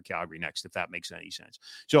plan for Calgary Next, if that makes any sense.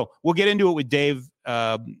 So we'll get into it with Dave.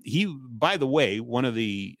 He, by the way, one of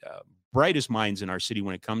the brightest minds in our city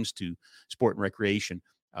when it comes to sport and recreation,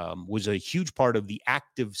 was a huge part of the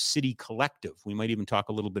Active City Collective. We might even talk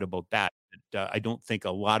a little bit about that that I don't think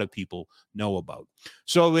a lot of people know about.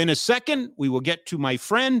 So in a second, we will get to my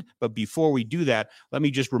friend. But before we do that, let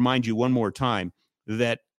me just remind you one more time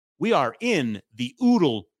that we are in the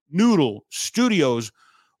Oodle Noodle Studios.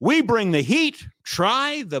 We bring the heat.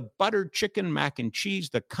 Try the buttered chicken mac and cheese,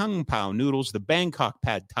 the Kung Pao noodles, the Bangkok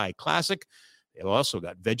Pad Thai Classic. They've also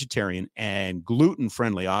got vegetarian and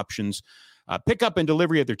gluten-friendly options. Pick up and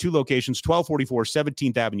delivery at their two locations, 1244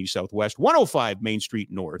 17th Avenue Southwest, 105 Main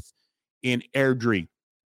Street North in Airdrie.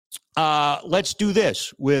 Let's do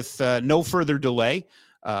this with no further delay.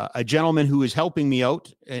 A gentleman who is helping me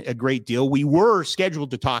out a great deal. We were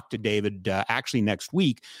scheduled to talk to David actually next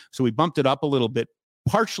week, so we bumped it up a little bit,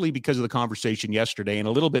 partially because of the conversation yesterday and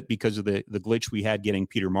a little bit because of the glitch we had getting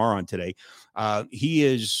Peter Marr on today. He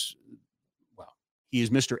is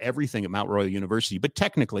Mr. Everything at Mount Royal University, but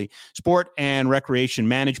technically sport and recreation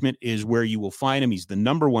management is where you will find him. He's the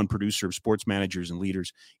number one producer of sports managers and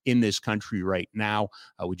leaders in this country right now.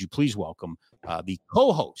 Would you please welcome the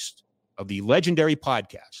co-host of the legendary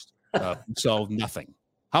podcast, Solve Nothing.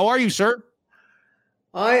 How are you, sir?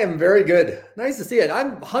 I am very good. Nice to see it.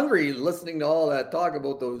 I'm hungry listening to all that talk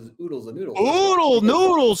about those oodles and noodles. Oodle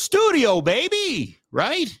Noodle Studio, baby.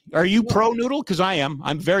 Right? Are you pro noodle? Because I am.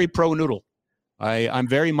 I'm very pro noodle. I'm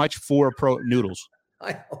very much for pro noodles.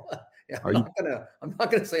 I'm not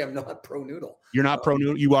gonna say I'm not pro noodle. You're not pro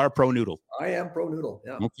noodle. You are pro noodle. I am pro noodle.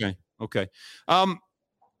 Yeah. Okay.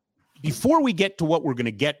 Before we get to what we're going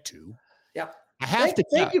to get to, I have to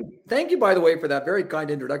thank you, by the way, for that very kind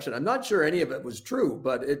introduction. I'm not sure any of it was true,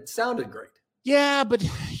 but it sounded great. Yeah, but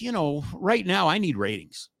right now I need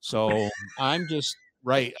ratings, so I'm just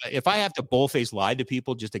right. If I have to bullface lie to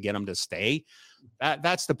people just to get them to stay,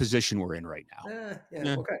 that's the position we're in right now.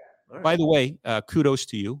 Okay. All right. By the way, kudos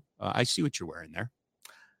to you. I see what you're wearing there.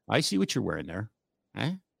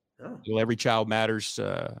 Eh? Oh. Well, Every Child Matters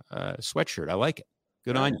sweatshirt. I like it.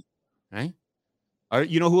 Good on you. Eh?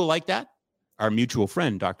 You know who will like that? Our mutual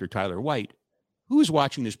friend, Dr. Tyler White, who is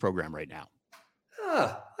watching this program right now.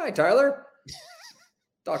 Hi, Tyler.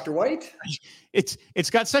 Dr. White. It's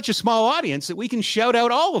got such a small audience that we can shout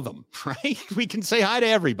out all of them, right? We can say hi to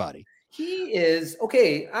everybody. He is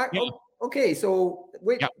okay. Okay, so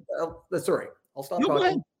wait. Yeah. Sorry, I'll stop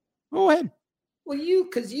talking. Go ahead. Well, you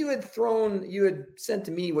had sent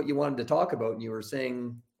to me what you wanted to talk about, and you were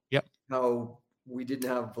saying, how we didn't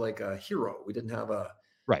have like a hero. We didn't have a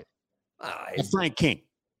Frank King.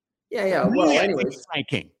 Yeah. Well, anyways, Frank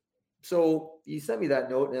King. So you sent me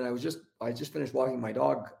that note, and I just finished walking my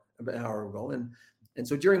dog about an hour ago, and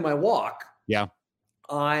so during my walk,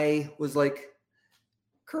 I was like,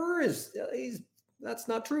 Kerr that's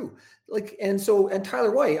not true. Like, and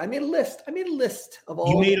Tyler White, I made a list of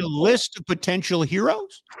all. You made a list of potential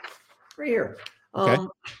heroes? Right here. Okay.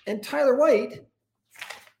 And Tyler White,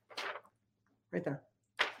 right there.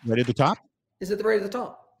 Right at the top? Is it right at the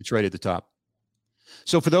top? It's right at the top.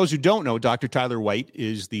 So for those who don't know, Dr. Tyler White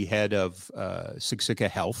is the head of Siksika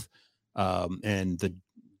Health, and the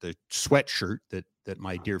sweatshirt that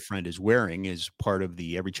my dear friend is wearing is part of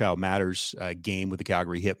the Every Child Matters game with the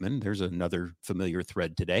Calgary Hitmen. There's another familiar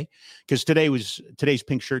thread today, because today's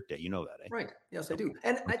Pink Shirt Day. You know that, eh? Right. Yes, I do.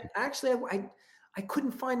 And I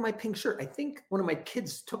couldn't find my pink shirt. I think one of my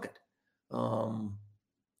kids took it.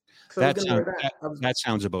 That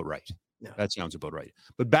sounds about right. Yeah. That sounds about right.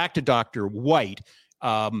 But back to Dr. White,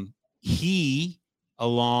 he,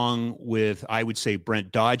 along with, I would say,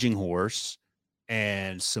 Brent Dodging Horse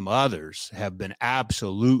and some others, have been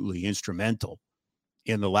absolutely instrumental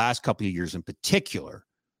in the last couple of years in particular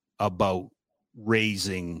about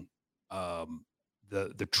raising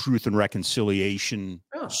the truth and reconciliation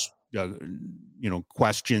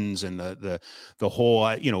questions, and the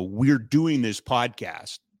whole, we're doing this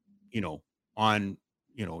podcast, on,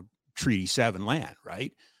 Treaty 7 land,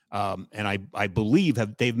 right? And I believe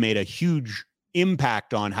they've made a huge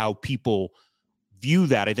impact on how people view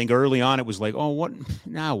that. I think early on it was like, oh, what?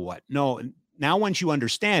 Now what? No, now once you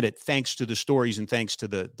understand it, thanks to the stories and thanks to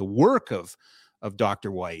the work of Dr.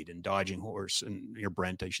 White and Dodging Horse and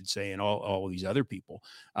Brent, I should say, and all of these other people.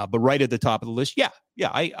 But right at the top of the list,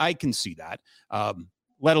 I can see that.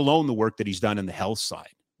 Let alone the work that he's done in the health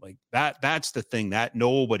side. Like that's the thing that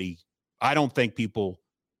I don't think people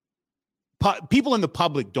in the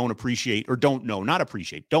public don't appreciate, or don't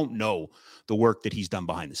know the work that he's done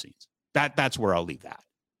behind the scenes. That's where I'll leave that.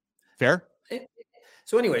 Fair?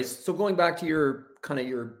 So anyways, going back to your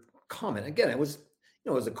comment, again, it was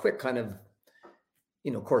a quick kind of,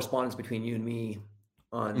 correspondence between you and me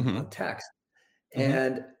on text. Mm-hmm.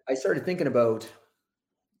 And I started thinking about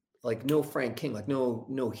like no Frank King, like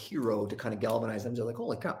no hero to kind of galvanize them. So like,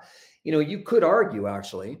 holy cow, you could argue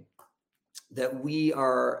actually that we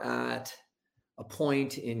are at a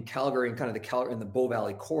point in Calgary and kind of in the Bow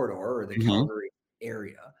Valley corridor or the Calgary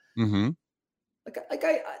area. It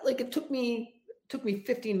took me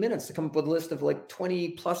 15 minutes to come up with a list of like 20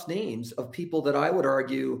 plus names of people that I would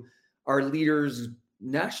argue are leaders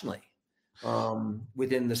nationally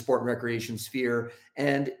within the sport and recreation sphere.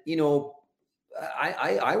 And,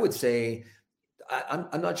 I would say,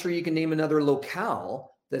 I'm not sure you can name another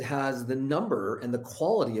locale that has the number and the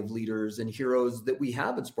quality of leaders and heroes that we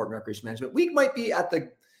have in sport and recreation management. We might be at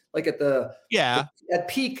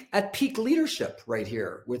peak leadership right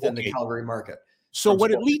here within the Calgary market. So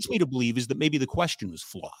what it leads me to believe is that maybe the question was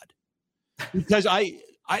flawed, because I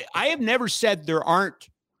have never said there aren't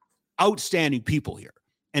outstanding people here.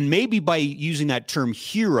 And maybe by using that term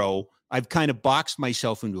hero, I've kind of boxed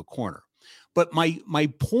myself into a corner. But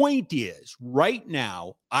my point is, right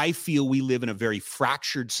now, I feel we live in a very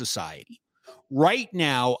fractured society. Right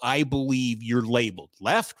now, I believe you're labeled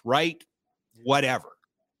left, right, whatever.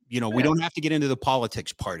 We don't have to get into the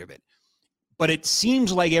politics part of it. But it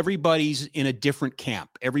seems like everybody's in a different camp.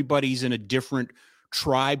 Everybody's in a different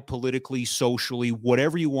tribe, politically, socially,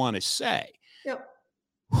 whatever you want to say. Yep.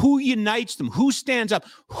 Who unites them? Who stands up?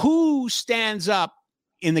 Who stands up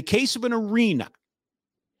in the case of an arena?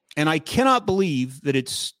 And I cannot believe that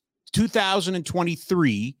it's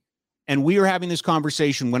 2023 and we are having this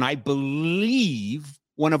conversation when I believe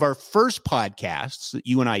one of our first podcasts that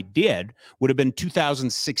you and I did would have been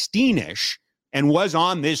 2016-ish and was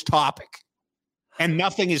on this topic. And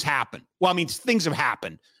nothing has happened. Well, I mean, things have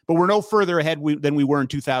happened, but we're no further ahead than we were in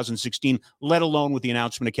 2016, let alone with the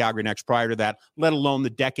announcement of Calgary Next prior to that, let alone the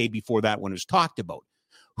decade before that when it was talked about.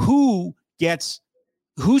 Who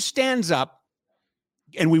stands up?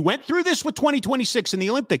 And we went through this with 2026 in the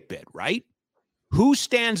Olympic bid, right? Who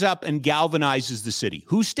stands up and galvanizes the city?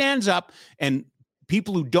 Who stands up and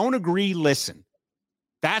people who don't agree, listen?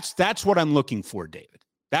 That's what I'm looking for, David.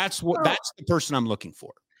 That's the person I'm looking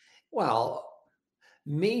for. Well,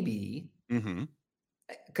 maybe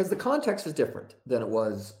because the context is different than it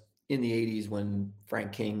was in the 80s when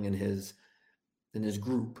Frank King and his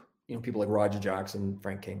group, people like Roger Jackson,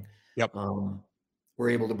 Frank King, were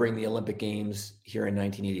able to bring the Olympic Games here in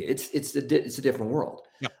 1988. It's a different world.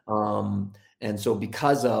 Yep. And so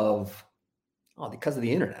because of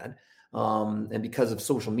the internet and because of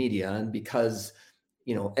social media and because,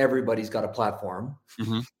 everybody's got a platform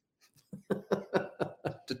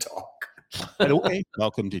to talk. By the way,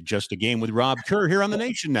 welcome to Just a Game with Rob Kerr here on the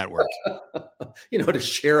Nation Network. To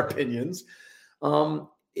share opinions.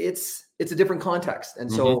 It's a different context.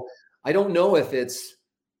 And so I don't know if it's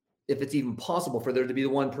even possible for there to be the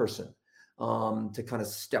one person to kind of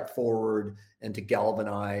step forward and to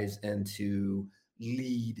galvanize and to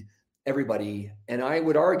lead everybody. And I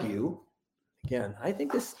would argue, again, I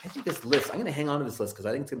think this list, I'm going to hang on to this list because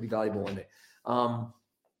I think it's going to be valuable one day.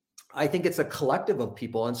 I think it's a collective of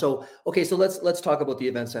people. And so, so let's talk about the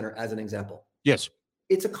event center as an example. Yes.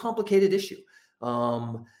 It's a complicated issue.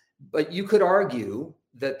 But you could argue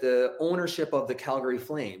that the ownership of the Calgary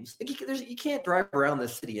Flames, you can't drive around the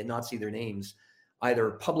city and not see their names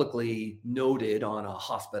either publicly noted on a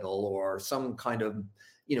hospital or some kind of,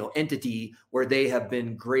 entity where they have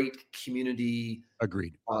been great community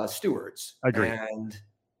stewards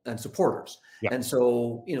and supporters. Yep. And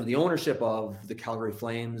so, the ownership of the Calgary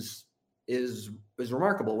Flames is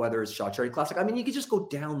remarkable, whether it's Shaw Charity Classic. I mean, you could just go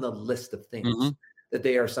down the list of things that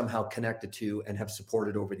they are somehow connected to and have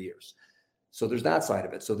supported over the years. So there's that side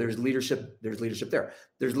of it. So there's leadership there.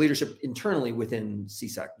 There's leadership internally within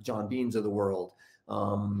CSEC, John Beans of the world,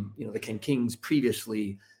 the Ken Kings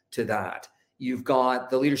previously to that. You've got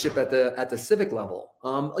the leadership at the civic level.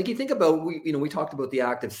 Like you think about, we talked about the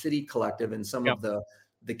Active City Collective and some of the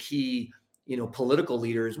key, political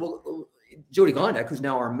leaders. Well, Jody Gondek, who's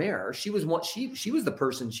now our mayor, she was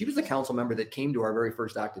the council member that came to our very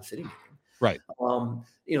first Active City meeting. Right.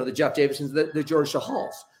 The Jeff Davidsons, the George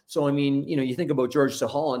Sahals. So, I mean, you think about George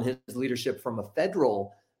Sahal and his leadership from a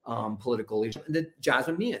federal political leadership, and then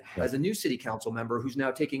Jasmine Meehan as a new city council member who's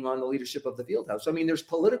now taking on the leadership of the Fieldhouse. So, I mean, there's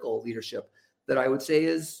political leadership that I would say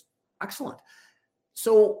is excellent.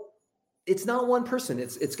 So it's not one person.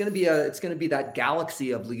 It's going to be that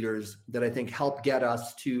galaxy of leaders that I think help get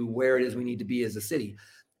us to where it is we need to be as a city.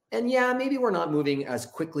 And yeah, maybe we're not moving as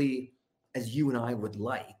quickly as you and I would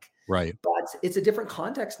like. Right. But it's a different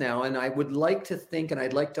context now. And I would like to think, and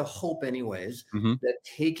I'd like to hope anyways, that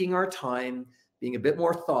taking our time, being a bit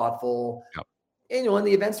more thoughtful, And, and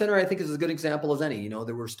the event center, I think, is as good an example as any.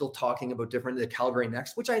 That we're still talking about the Calgary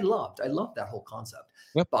Next, which I loved. I loved that whole concept.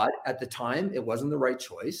 Yep. But at the time, it wasn't the right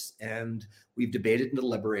choice. And we've debated and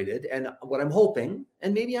deliberated. And what I'm hoping,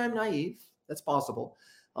 and maybe I'm naive, that's possible,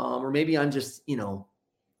 or maybe I'm just,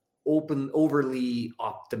 overly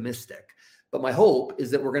optimistic. But my hope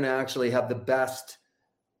is that we're going to actually have the best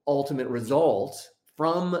ultimate result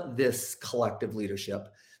from this collective leadership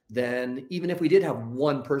than even if we did have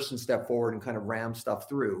one person step forward and kind of ram stuff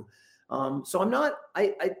through. So I'm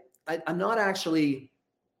not actually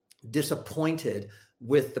disappointed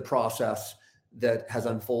with the process that has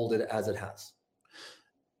unfolded as it has.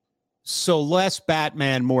 So less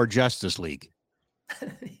Batman, more Justice League.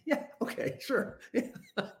 Yeah. Okay. Sure.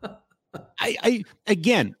 I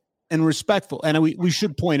again, and respectful, and we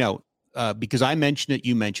should point out, because I mentioned it,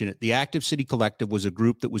 you mentioned it. The Active City Collective was a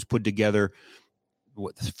group that was put together,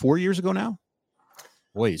 4 years ago now?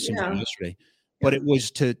 Boy, it seems like yesterday. But it was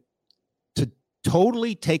to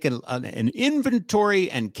totally take an inventory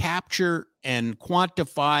and capture and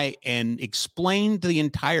quantify and explain to the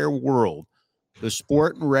entire world the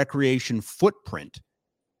sport and recreation footprint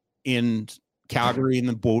in Calgary, in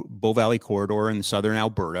the Bow Valley Corridor in southern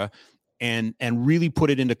Alberta, and really put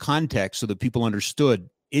it into context so that people understood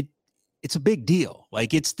it. It's a big deal.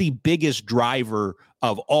 Like, it's the biggest driver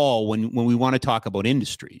of all when we want to talk about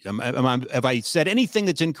industry. Have I said anything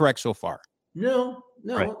that's incorrect so far? No.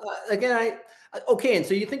 Right. Again, okay. And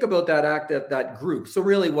so you think about that group. So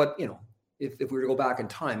really what, if we were to go back in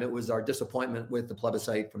time, it was our disappointment with the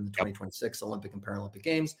plebiscite from the 2026 Olympic and Paralympic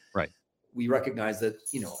Games. Right. We recognize that,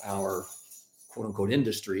 our quote unquote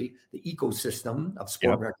industry, the ecosystem of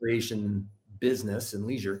sport and recreation, business and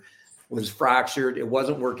leisure was fractured. It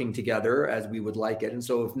wasn't working together as we would like it. And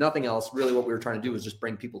so if nothing else, really what we were trying to do was just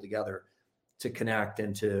bring people together to connect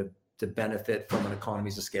and to benefit from an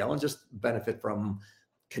economies of scale and just benefit from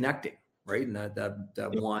connecting, right? And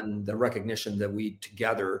the recognition that we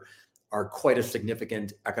together are quite a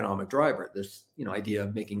significant economic driver. This, idea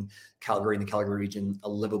of making Calgary and the Calgary region a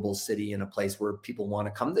livable city and a place where people want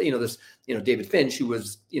to come. David Finch, who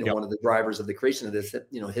was, one of the drivers of the creation of this,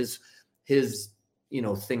 his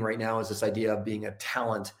thing right now is this idea of being a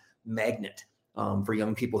talent magnet for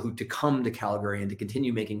young people to come to Calgary and to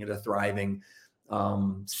continue making it a thriving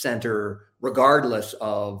center, regardless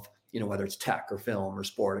of, whether it's tech or film or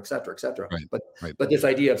sport, et cetera, et cetera. Right. But this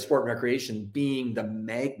idea of sport and recreation being the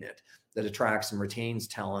magnet that attracts and retains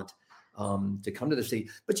talent to come to the city.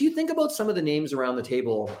 But you think about some of the names around the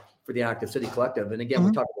table for the Active City Collective. And again,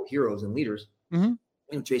 we talk about heroes and leaders.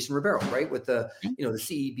 Jason Ribeiro, right? With the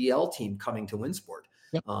CEBL team coming to Winsport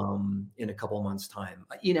in a couple of months' time.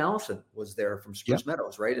 Ian Allison was there from Spruce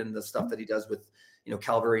Meadows, right? And the stuff that he does with,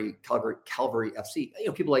 Calvary FC.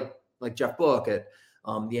 People like Jeff Book at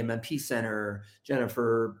the MMP Center,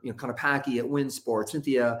 Jennifer, Konopacki at Winsport,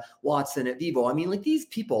 Cynthia Watson at Vivo. I mean, these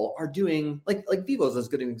people are doing like Vivo's as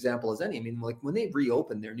good an example as any. I mean, when they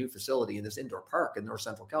reopen their new facility in this indoor park in North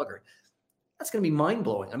Central Calgary, that's going to be mind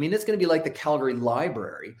blowing. I mean, it's going to be like the Calgary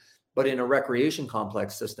Library, but in a recreation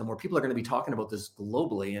complex system where people are going to be talking about this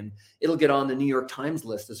globally, and it'll get on the New York Times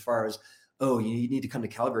list as far as, oh, you need to come to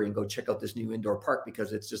Calgary and go check out this new indoor park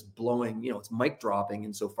because it's just blowing, it's mic dropping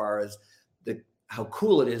insofar as how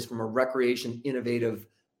cool it is from a recreation innovative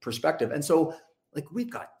perspective. And so we've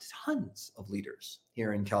got tons of leaders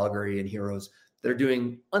here in Calgary and heroes that are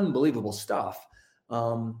doing unbelievable stuff.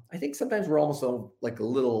 I think sometimes we're almost like a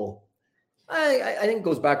little, I think it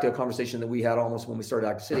goes back to a conversation that we had almost when we started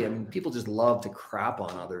Active City. I mean, people just love to crap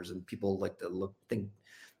on others, and people like to think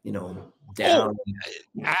down.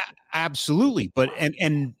 Oh, absolutely. But,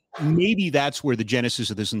 and maybe that's where the genesis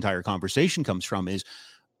of this entire conversation comes from is,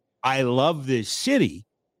 I love this city.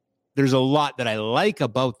 There's a lot that I like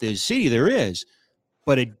about this city. There is,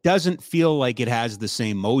 but it doesn't feel like it has the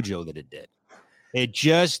same mojo that it did. It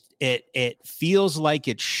just, it feels like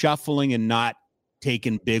it's shuffling and not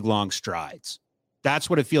taking big, long strides.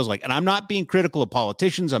 That's what it feels like. And I'm not being critical of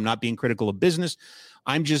politicians. I'm not being critical of business.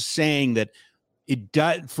 I'm just saying that it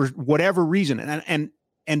does, for whatever reason.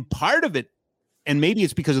 And part of it, and maybe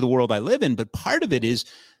it's because of the world I live in, but part of it is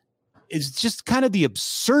just kind of the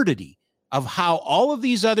absurdity of how all of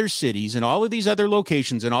these other cities and all of these other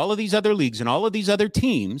locations and all of these other leagues and all of these other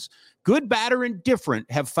teams, good, bad, or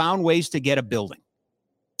indifferent, have found ways to get a building.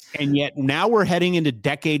 And yet now we're heading into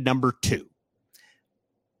decade number 2.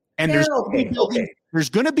 And there's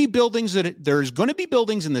going to be buildings in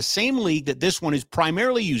the same league that this one is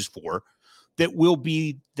primarily used for that will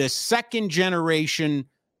be the second generation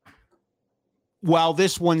while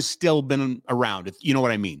this one's still been around. You know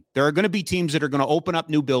what I mean? There are going to be teams that are going to open up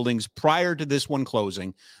new buildings prior to this one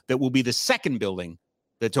closing that will be the second building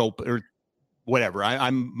that's open or whatever.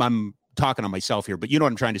 I'm talking on myself here, but you know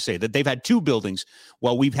what I'm trying to say, that they've had two buildings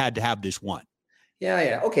while we've had to have this one.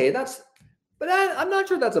 Yeah. Okay. But I'm not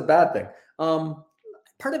sure that's a bad thing.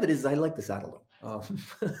 Part of it is I like the saddle.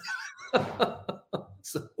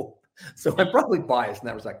 So I'm probably biased in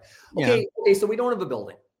that respect. Okay. So we don't have a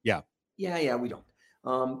building. Yeah. Yeah, we don't.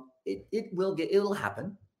 It'll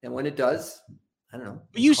happen. And when it does, I don't know.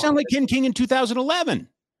 But you sound like Ken King in 2011.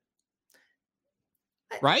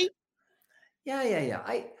 Right? Yeah.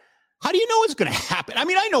 How do you know it's going to happen? I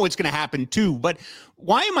mean, I know it's going to happen too, but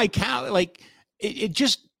why am I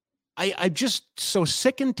I'm just so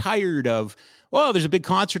sick and tired of, well, there's a big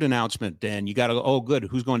concert announcement and you got to go, oh, good.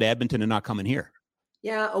 Who's going to Edmonton and not coming here?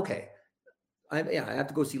 Yeah. Okay. I have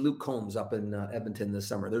to go see Luke Combs up in Edmonton this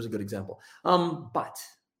summer. There's a good example. But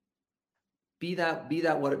be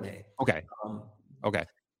that what it may. Okay. Okay.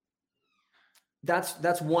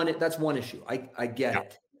 That's one issue. I get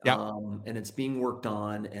it. Yeah. And it's being worked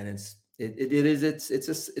on, and it's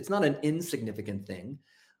not an insignificant thing.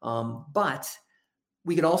 But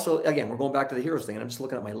we could also, again, we're going back to the heroes thing, and I'm just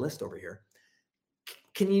looking at my list over here.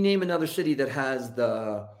 Can you name another city that has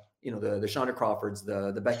the Shonda Crawfords,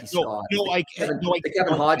 the Becky Scott, the Kevin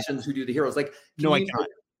Hodgsons who do the heroes? Like, I can't.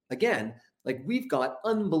 Again, like, we've got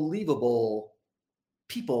unbelievable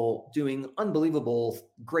people doing unbelievable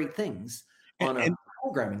great things on a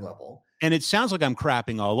programming level. And it sounds like I'm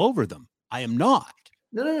crapping all over them. I am not.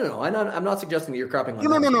 No. I'm not suggesting that you're crapping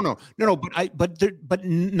on them. No. But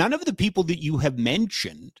none of the people that you have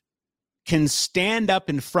mentioned can stand up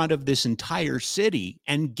in front of this entire city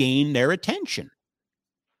and gain their attention.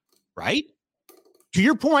 Right? To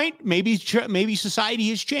your point, maybe society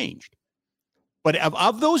has changed. But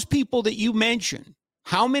of those people that you mentioned,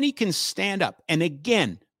 how many can stand up and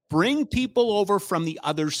again bring people over from the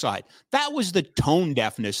other side? That was the tone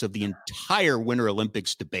deafness of the entire Winter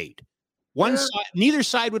Olympics debate. One side, neither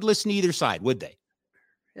side would listen to either side, would they?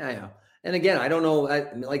 Yeah. And again, I don't know.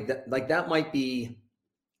 That might be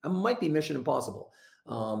mission impossible.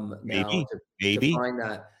 Maybe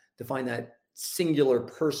to find that singular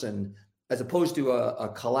person as opposed to a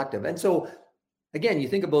collective. And so, again, you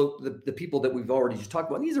think about the people that we've already just talked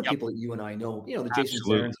about. And these are people that you and I know. You know, the Jason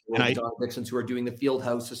Zarens, the John Dixons, who are doing the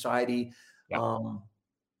Fieldhouse Society. Yeah.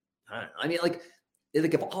 I mean, like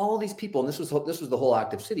if all these people, and this was the whole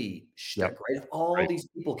Active City shtick, right? If all these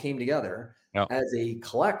people came together as a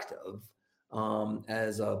collective,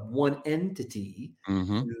 as a one entity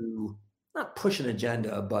to not push an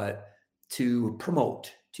agenda, but to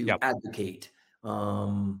promote, to advocate.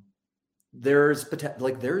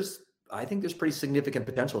 I think there's pretty significant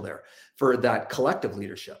potential there for that collective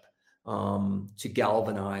leadership to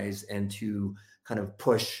galvanize and to kind of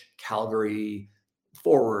push Calgary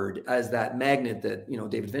forward as that magnet that,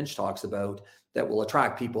 David Finch talks about, that will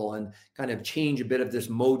attract people and kind of change a bit of this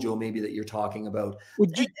mojo maybe that you're talking about.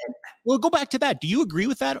 Well, go back to that. Do you agree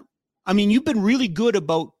with that? I mean, you've been really good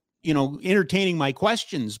about, entertaining my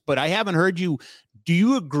questions, but I haven't heard you. Do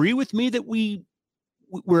you agree with me that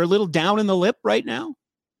we're a little down in the lip right now?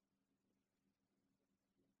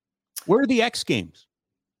 Where are the X Games?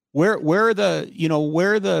 Where are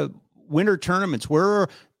the winter tournaments? Where are,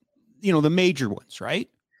 the major ones, right?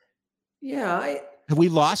 Yeah. Have we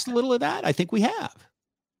lost a little of that? I think we have.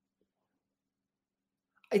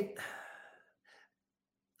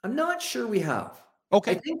 I'm not sure we have.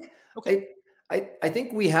 Okay. I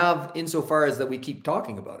think we have, insofar as that we keep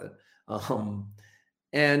talking about it.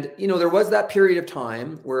 And, there was that period of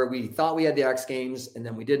time where we thought we had the X Games and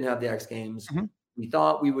then we didn't have the X Games. Mm-hmm. We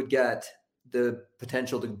thought we would get the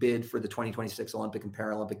potential to bid for the 2026 Olympic and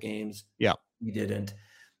Paralympic Games. Yeah. We didn't.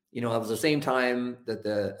 It was the same time that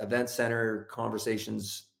the event center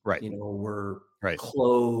conversations, were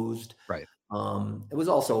closed. Right. It was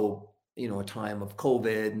also, a time of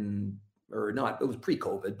COVID it was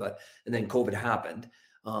pre-COVID, and then COVID happened.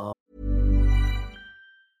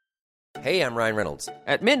 Hey, I'm Ryan Reynolds.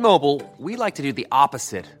 At Mint Mobile, we like to do the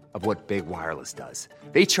opposite of what Big Wireless does.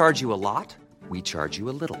 They charge you a lot. We charge you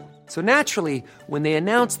a little. So naturally, when they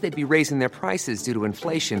announced they'd be raising their prices due to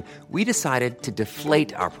inflation, we decided to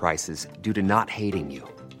deflate our prices due to not hating you.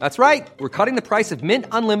 That's right. We're cutting the price of Mint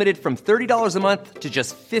Unlimited from $30 a month to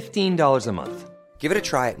just $15 a month. Give it a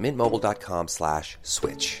try at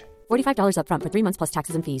mintmobile.com/switch. $45 up front for 3 months plus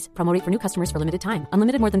taxes and fees. Promo rate for new customers for limited time.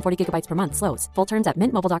 Unlimited more than 40 gigabytes per month. Slows full terms at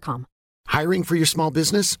mintmobile.com. Hiring for your small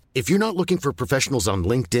business? If you're not looking for professionals on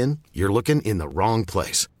LinkedIn, you're looking in the wrong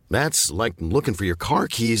place. That's like looking for your car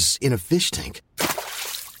keys in a fish tank.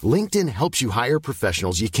 LinkedIn helps you hire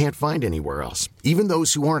professionals you can't find anywhere else, even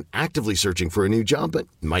those who aren't actively searching for a new job but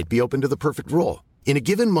might be open to the perfect role. In a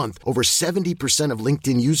given month, over 70% of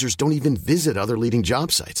LinkedIn users don't even visit other leading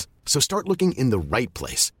job sites. So start looking in the right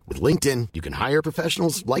place. With LinkedIn, you can hire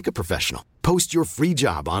professionals like a professional. Post your free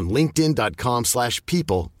job on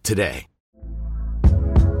linkedin.com/people today.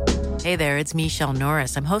 Hey there, it's Michelle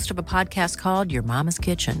Norris. I'm host of a podcast called Your Mama's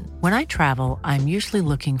Kitchen. When I travel, I'm usually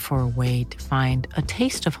looking for a way to find a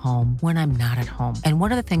taste of home when I'm not at home. And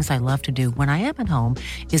one of the things I love to do when I am at home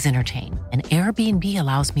is entertain. And Airbnb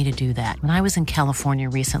allows me to do that. When I was in California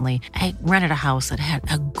recently, I rented a house that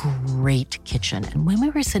had a great kitchen. And when we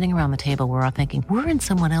were sitting around the table, we were all thinking, we're in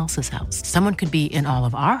someone else's house. Someone could be in all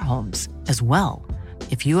of our homes as well.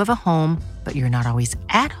 If you have a home, but you're not always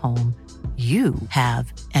at home, you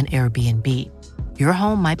have an Airbnb. Your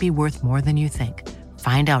home might be worth more than you think.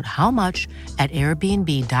 Find out how much at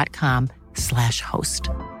airbnb.com/host.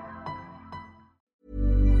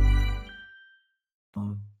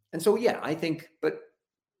 And so, yeah, I think, but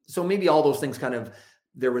so maybe all those things kind of,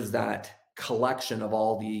 there was that collection of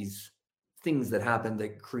all these things that happened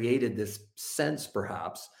that created this sense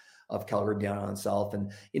perhaps of Calgary down on itself.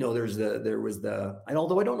 And, there was and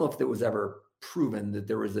although I don't know if it was ever proven that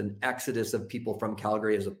there was an exodus of people from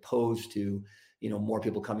Calgary as opposed to, more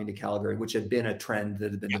people coming to Calgary, which had been a trend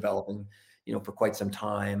that had been developing, for quite some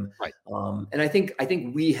time. Right. And I think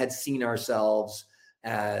we had seen ourselves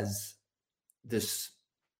as this,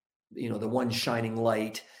 the one shining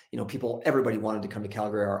light, everybody wanted to come to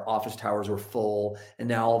Calgary. Our office towers were full. And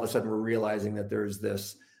now all of a sudden we're realizing that there's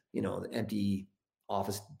this, empty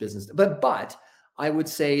office business. But I would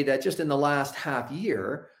say that just in the last half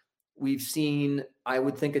year, we've seen, I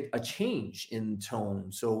would think, a change in tone.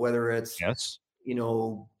 So whether it's,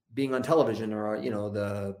 being on television or,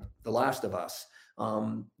 the Last of Us,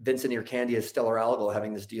 Vincent Ircandia's Stellar Algo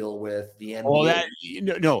having this deal with the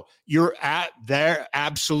NBA. No, you're at there.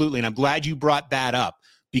 Absolutely. And I'm glad you brought that up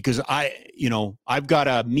because I've got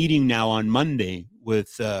a meeting now on Monday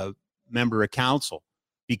with a member of council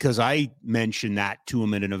because I mentioned that to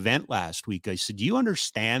him at an event last week. I said, do you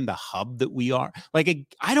understand the hub that we are? Like,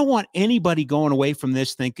 I don't want anybody going away from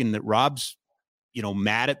this thinking that Rob's,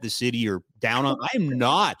 mad at the city or down on. I'm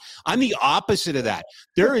not. I'm the opposite of that.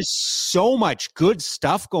 There is so much good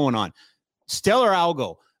stuff going on. Stellar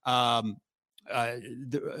Algo. Oh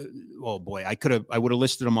boy, I would have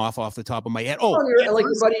listed them off the top of my head. Oh, like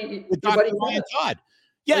your buddy Todd.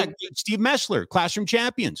 Yeah, Steve Messler, Classroom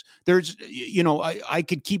Champions. There's, I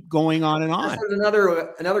could keep going on and on. There's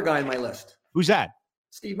another guy on my list. Who's that?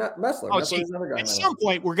 Steve Messler. Oh, another guy. At some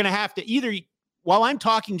point, we're going to have to either, while I'm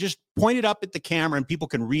talking, just point it up at the camera and people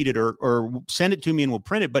can read it, or send it to me and we'll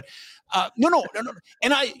print it. But no.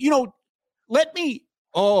 And let me.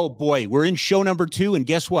 Oh boy, we're in show number 2, and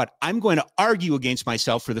guess what? I'm going to argue against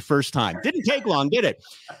myself for the first time. Didn't take long, did it?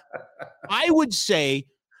 I would say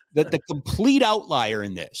that the complete outlier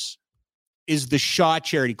in this is the Shaw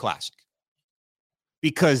Charity Classic,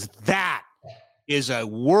 because that is a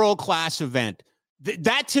world-class event.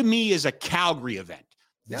 That to me is a Calgary event.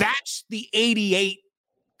 Yeah. That's the 88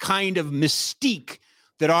 kind of mystique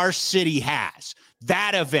that our city has,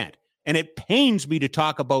 that event. And it pains me to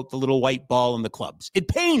talk about the little white ball in the clubs. It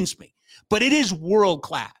pains me, but it is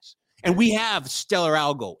world-class. And we have Stellar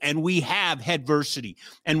Algo, and we have Headversity,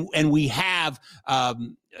 and we have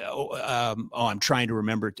I'm trying to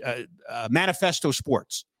remember Manifesto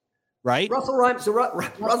Sports, right? Russell Rhymes. So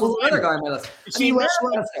Russell's another guy on my list.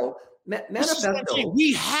 Manifesto.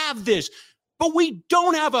 We have this, but we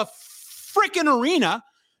don't have a freaking arena.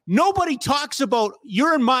 Nobody talks about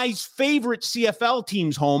your and my favorite CFL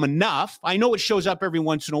team's home enough. I know it shows up every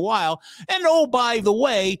once in a while. And oh, by the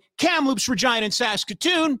way, Kamloops, Regina, and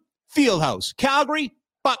Saskatoon, Fieldhouse. Calgary,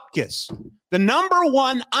 Bupkis. The number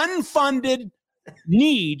one unfunded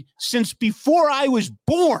need since before I was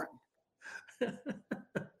born.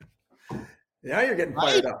 Now you're getting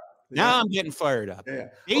fired up. Now I'm getting fired up. Yeah.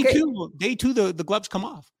 Day two, the gloves come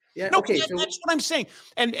off. Yeah. No, okay. That's what I'm saying.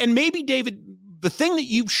 And maybe, David, the thing that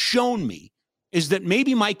you've shown me is that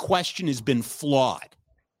maybe my question has been flawed.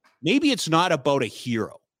 Maybe it's not about a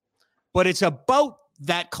hero, but it's about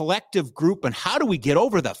that collective group and how do we get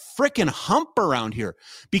over the frickin' hump around here?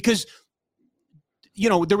 Because,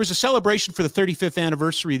 there was a celebration for the 35th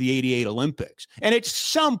anniversary of the 88 Olympics. And at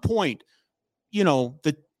some point,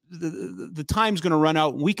 the time's going to run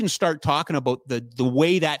out and we can start talking about the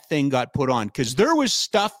way that thing got put on. Because there was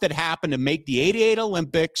stuff that happened to make the 88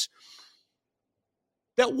 Olympics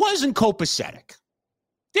that wasn't copacetic,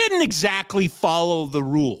 didn't exactly follow the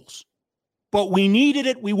rules. but we needed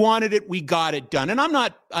it. We wanted it. We got it done. And I'm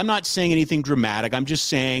not saying anything dramatic. I'm just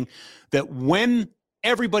saying that when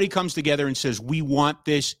everybody comes together and says, we want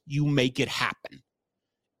this, you make it happen.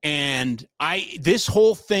 And this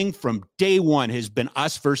whole thing from day one has been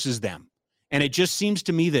us versus them. And it just seems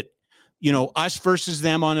to me that, us versus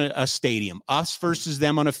them on a stadium, us versus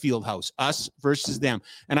them on a field house, us versus them.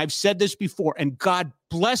 And I've said this before, and God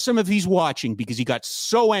bless him if he's watching, because he got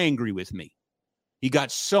so angry with me.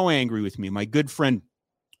 My good friend,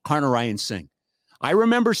 Harner Ryan Singh. I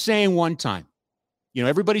remember saying one time,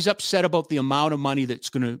 everybody's upset about the amount of money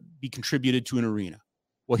that's going to be contributed to an arena.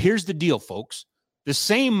 Well, here's the deal, folks. The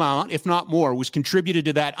same amount, if not more, was contributed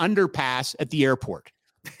to that underpass at the airport.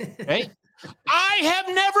 Okay? I have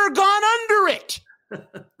never gone under it.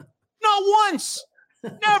 Not once.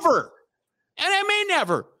 Never. And I may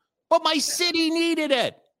never. But my city needed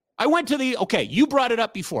it. I went to you brought it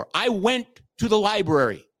up before. I went to the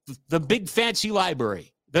library, the big fancy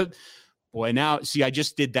library. I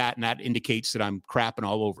just did that, and that indicates that I'm crapping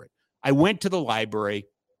all over it. I went to the library.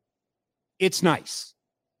 It's nice.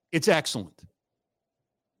 It's excellent.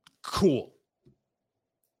 Cool.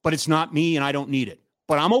 But it's not me, and I don't need it.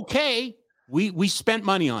 But I'm okay. We spent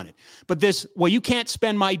money on it. But you can't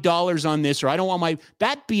spend my dollars on this, or I don't want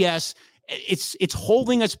that BS. It's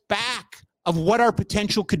holding us back of what our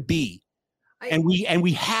potential could be. We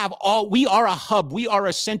are a hub. We are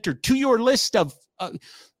a center. To your list of, I'll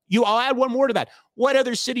add one more to that. What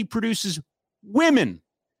other city produces women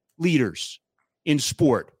leaders in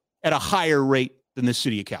sport at a higher rate than the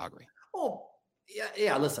city of Calgary? Oh,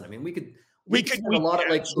 yeah. Listen, I mean, we could spend a lot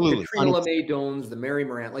of the Katrina LeMay Dones, the Mary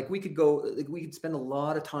Morant. We could spend a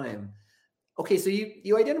lot of time. Okay, so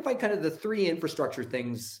you identified kind of the three infrastructure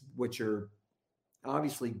things, which are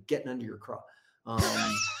obviously getting under your craw.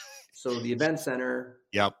 So the event center,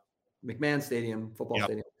 McMahon Stadium, football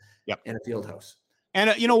stadium, and a field house.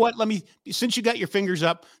 And you know what? Since you got your fingers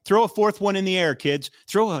up, throw a fourth one in the air, kids.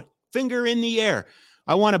 Throw a finger in the air.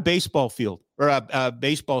 I want a baseball field or a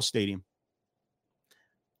baseball stadium.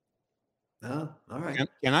 All right.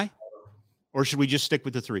 Can I? Or should we just stick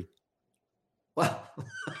with the three? Well,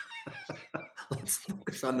 let's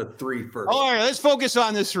focus on the three first. All right, let's focus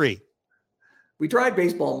on the three. We tried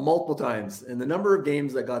baseball multiple times, and the number of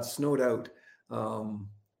games that got snowed out is long.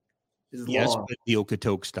 Yes, but the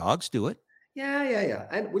Okotoks Dogs do it. Yeah.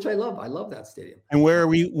 And which I love. I love that stadium. And where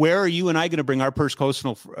are you and I going to bring our close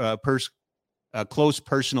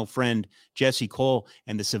personal friend Jesse Cole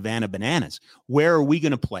and the Savannah Bananas? Where are we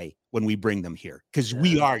going to play when we bring them here? Because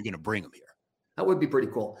we are going to bring them here. That would be pretty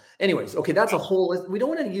cool. Anyways, okay, that's a whole list. We don't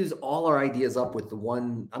want to use all our ideas up with the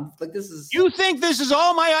one. I'm like, this is. You think this is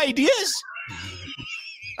all my ideas?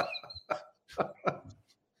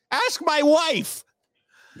 Ask my wife.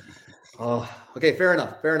 Oh, okay, fair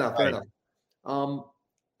enough.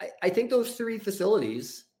 I think those three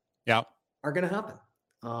facilities are going to happen.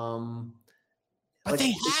 But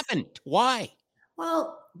they haven't. Why?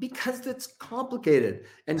 Well, because it's complicated.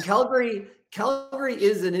 And Calgary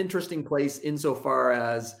is an interesting place insofar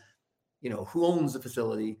as, who owns the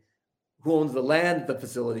facility, who owns the land the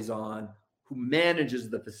facility's on, who manages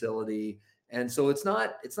the facility. And so it's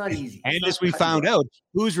not easy. And as we found out,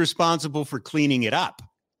 who's responsible for cleaning it up?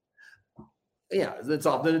 Yeah, it's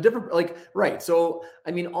often a different, right. So,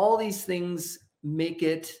 I mean, all these things make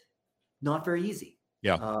it not very easy.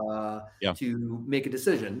 To make a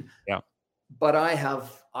decision. Yeah. But I have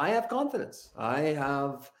confidence.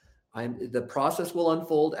 The process will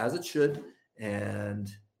unfold as it should.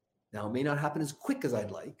 And now it may not happen as quick as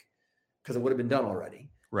I'd like, because it would have been done already.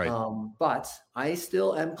 Right. But I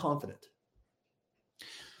still am confident.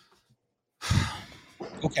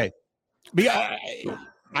 Okay.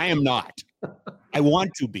 I am not. I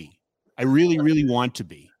want to be. I really, really want to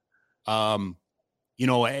be. I'm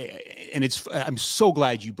so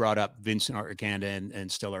glad you brought up Vincent Arcanda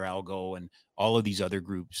and Stellar Algo and all of these other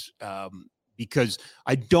groups, because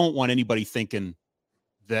I don't want anybody thinking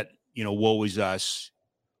that, woe is us.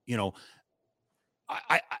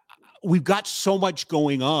 We've got so much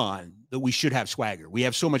going on that we should have swagger. We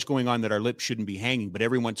have so much going on that our lips shouldn't be hanging. But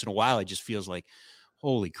every once in a while, it just feels like,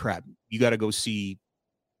 holy crap, you got to go see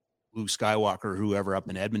Luke Skywalker or whoever up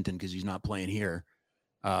in Edmonton because he's not playing here.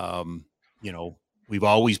 We've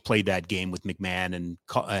always played that game with McMahon and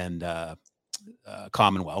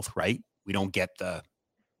Commonwealth, right? We don't get the,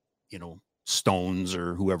 Stones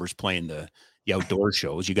or whoever's playing the outdoor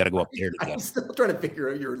shows. You got to go up there together. I'm still trying to figure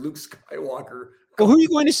out your Luke Skywalker. Well, who are you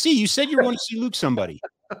going to see? You said you were going to see Luke somebody.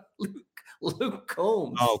 Luke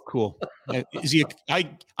Combs. Oh, cool. Is he?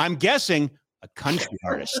 I'm guessing a country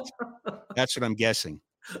artist. That's what I'm guessing.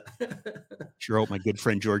 Sure hope my good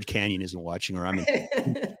friend George Canyon isn't watching, or I'm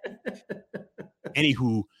in.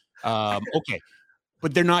 Anywho, okay.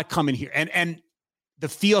 But they're not coming here. And the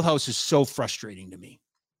field house is so frustrating to me,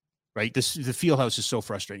 right? The field house is so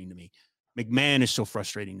frustrating to me. McMahon is so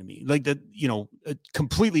frustrating to me. Like, a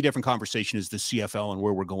completely different conversation is the CFL and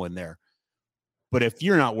where we're going there. But if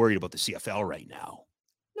you're not worried about the CFL right now.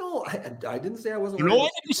 No, I didn't say I wasn't. No, I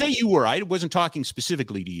didn't say you were. I wasn't talking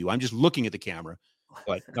specifically to you. I'm just looking at the camera,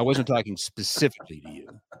 but I wasn't talking specifically to you.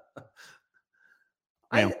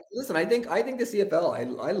 Listen, I think the CFL.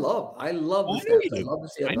 I love the CFL. I love the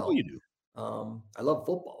CFL. I know you do. I love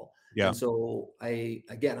football. Yeah. And so I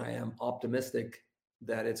am optimistic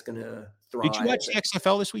that it's going to thrive. Did you watch the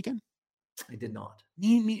XFL this weekend? I did not.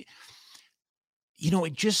 It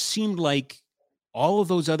just seemed like all of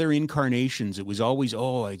those other incarnations, it was always,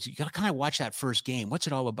 you got to kind of watch that first game. What's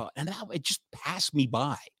it all about? And it just passed me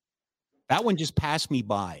by. That one just passed me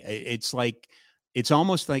by. It's like, it's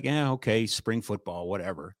almost like, okay, spring football,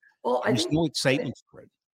 whatever. Well, there's no excitement for it.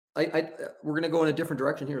 We're going to go in a different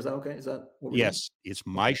direction here. Is that okay? Is that what we're Yes, doing? It's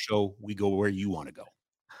my show. We go where you want to go.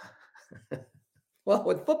 Well,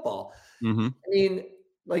 with football, mm-hmm. I mean,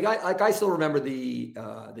 I still remember the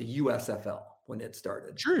USFL when it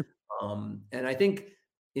started. Sure. And I think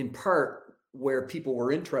in part where people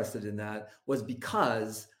were interested in that was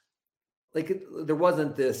because there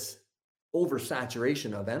wasn't this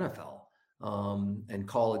oversaturation of NFL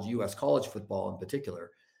and US college football in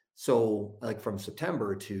particular. So from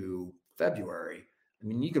September to February, I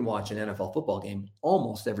mean, you can watch an NFL football game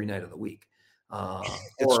almost every night of the week. Or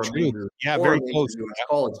true. Very close. US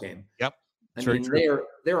college game. Yep. I mean,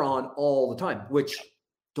 they're on all the time, which,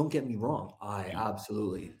 don't get me wrong, I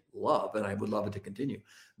absolutely love, and I would love it to continue.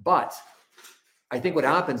 But I think what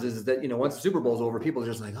happens is that, once the Super Bowl's over, people are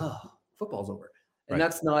just like, oh, football's over. And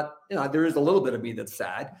that's not, there is a little bit of me that's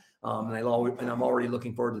sad. And I'm already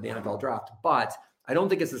looking forward to the NFL draft. But I don't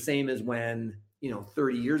think it's the same as when,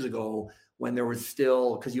 30 years ago, when there was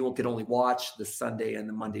still, because you could only watch the Sunday and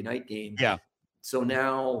the Monday night game. Yeah. So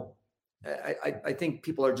now I think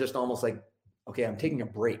people are just almost like, okay, I'm taking a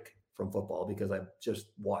break from football because I've just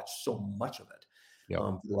watched so much of it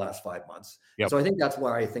for the last 5 months. Yep. So I think that's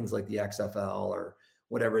why things like the XFL or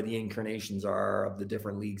whatever the incarnations are of the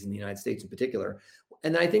different leagues in the United States in particular.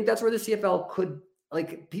 And I think that's where the CFL could,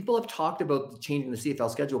 people have talked about changing the CFL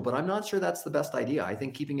schedule, but I'm not sure that's the best idea. I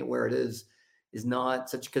think keeping it where it is not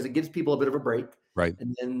such, because it gives people a bit of a break. Right.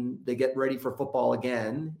 And then they get ready for football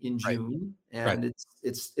again in June, and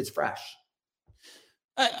it's fresh.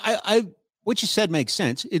 What you said makes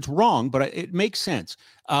sense. It's wrong, but it makes sense.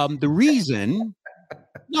 The reason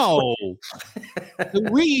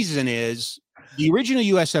is the original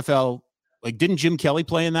USFL, didn't Jim Kelly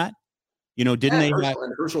play in that? Didn't they?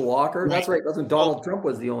 Herschel Walker. Right. That's right. That's when Donald Trump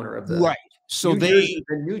was the owner of the right. So the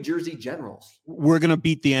New Jersey Generals. We're going to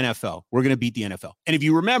beat the NFL. We're going to beat the NFL. And if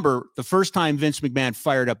you remember, the first time Vince McMahon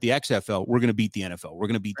fired up the XFL, we're going to beat the NFL. We're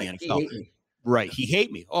going to beat the NFL. He hate me. Right. He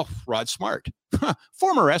hate me. Oh, Rod Smart.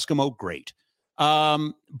 Former Eskimo, great.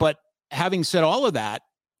 But having said all of that,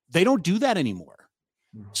 they don't do that anymore.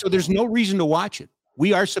 So there's no reason to watch it.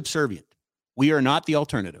 We are subservient. We are not the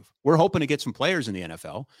alternative. We're hoping to get some players in the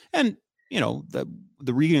NFL. And,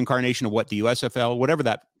 the reincarnation of what the USFL, whatever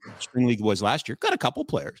that spring league was last year, got a couple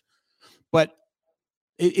players. But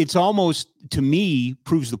it's almost, to me,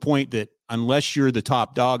 proves the point that unless you're the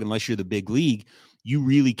top dog, unless you're the big league, you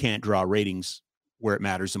really can't draw ratings where it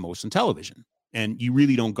matters the most on television. And you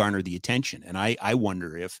really don't garner the attention. And I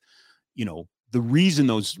wonder if, the reason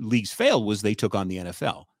those leagues failed was they took on the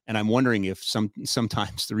NFL. And I'm wondering if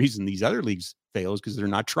sometimes the reason these other leagues fail is because they're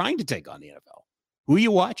not trying to take on the NFL. Who are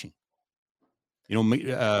you watching?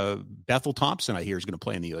 Bethel Thompson, I hear, is going to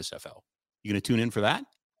play in the USFL. You going to tune in for that?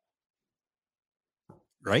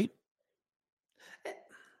 Right?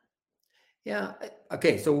 Yeah.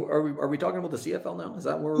 Okay. So are we talking about the CFL now? Is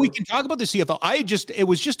that where we can talk about the CFL? It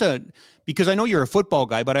was just because I know you're a football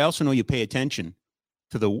guy, but I also know you pay attention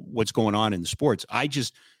to what's going on in the sports. I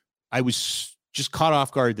was just caught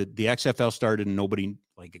off guard that the XFL started and nobody,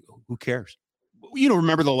 who cares?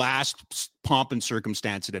 Remember the last pomp and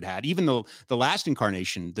circumstance that it had. Even though the last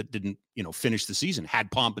incarnation that didn't, finish the season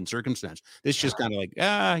had pomp and circumstance. This just kind of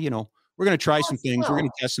we're going to try some things. We're going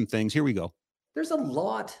to test some things. Here we go. There's a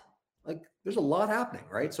lot happening,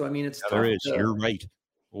 right? So, I mean, it's tough. There is. You're right.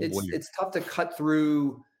 It's tough to cut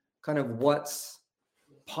through kind of what's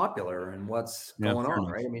popular and what's going on,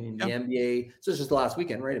 right? I mean, the NBA, so it's just the last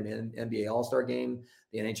weekend, right? I mean, NBA All-Star game,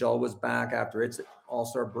 the NHL was back after its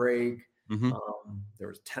All-Star break. Mm-hmm. There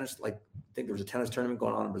was tennis, I think there was a tennis tournament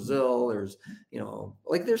going on in Brazil. There's,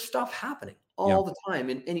 there's stuff happening all the time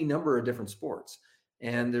in any number of different sports.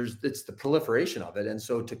 And it's the proliferation of it. And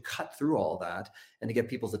so to cut through all that and to get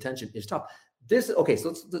people's attention is tough. Okay.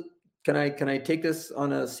 So can I take this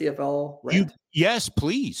on a CFL rant? Yes,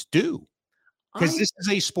 please do. Because this is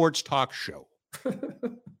a sports talk show.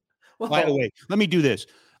 Well, by the way, let me do this.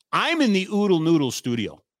 I'm in the Oodle Noodle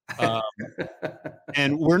studio.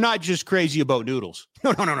 And we're not just crazy about noodles.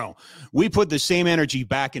 No. We put the same energy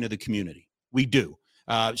back into the community. We do.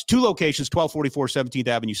 It's 2 locations, 1244 17th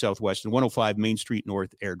Avenue Southwest and 105 Main Street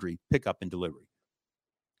North, Airdrie, pickup and delivery.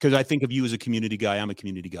 Because I think of you as a community guy. I'm a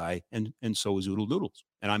community guy, and so is Oodle Noodles.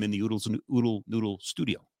 And I'm in the Oodle Noodle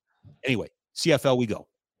studio. Anyway, CFL, we go.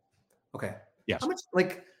 Okay. Yes. How much,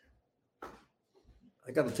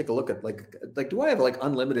 I got to take a look at, do I have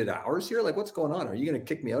unlimited hours here? What's going on? Are you going to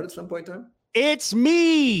kick me out at some point in time? It's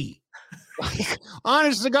me.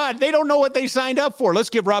 Honest to God, they don't know what they signed up for. Let's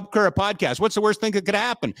give Rob Kerr a podcast. What's the worst thing that could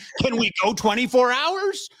happen? Can we go 24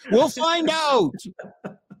 hours? We'll find out.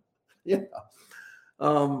 Yeah.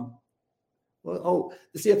 The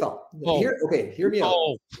CFL. Hear me out.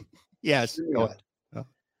 Oh, yes. Go ahead.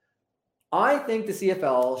 I think the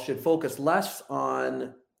CFL should focus less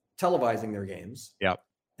on televising their games. Yep.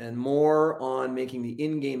 And more on making the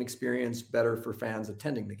in-game experience better for fans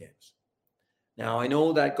attending the games. Now, I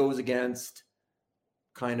know that goes against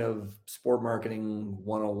kind of sport marketing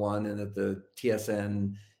 101 and that the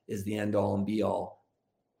TSN is the end all and be all.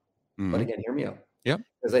 Mm-hmm. But again, hear me out. Yep.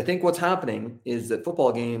 Because I think what's happening is that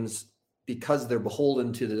football games, because they're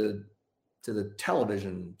beholden to the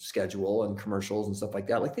television schedule and commercials and stuff like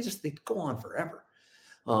that, they go on forever.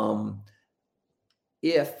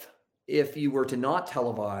 If you were to not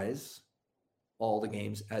televise all the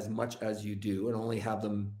games as much as you do and only have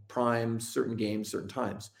them prime certain games, certain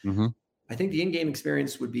times, mm-hmm. I think the in-game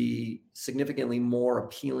experience would be significantly more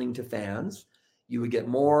appealing to fans. You would get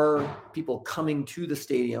more people coming to the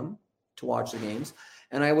stadium to watch the games.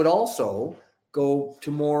 And I would also go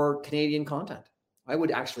to more Canadian content. I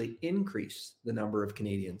would actually increase the number of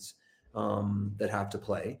Canadians that have to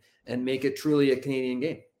play and make it truly a Canadian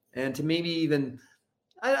game. And to maybe even,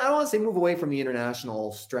 I don't want to say move away from the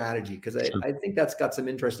international strategy, because I think that's got some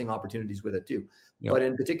interesting opportunities with it too. Yep. But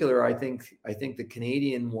in particular, I think the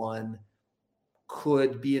Canadian one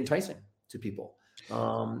could be enticing to people,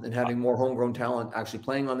 and having more homegrown talent actually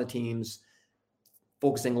playing on the teams,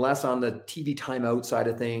 focusing less on the TV timeout side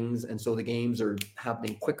of things. And so the games are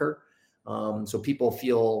happening quicker. So people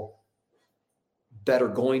feel better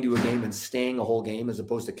going to a game and staying a whole game as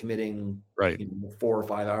opposed to committing 4 or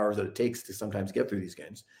 5 hours that it takes to sometimes get through these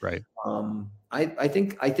games. Right. I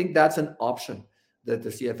think that's an option that the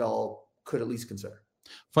CFL could at least consider.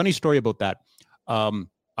 Funny story about that.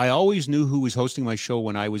 I always knew who was hosting my show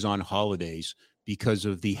when I was on holidays because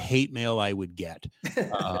of the hate mail I would get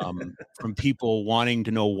from people wanting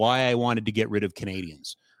to know why I wanted to get rid of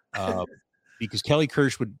Canadians. Because Kelly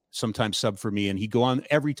Kirsch would sometimes sub for me, and he'd go on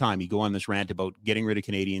this rant about getting rid of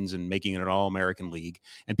Canadians and making it an all-American league.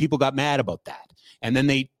 And people got mad about that. And then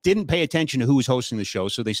they didn't pay attention to who was hosting the show,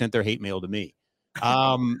 so they sent their hate mail to me.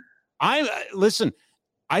 Listen,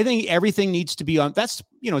 I think everything needs to be on. That's,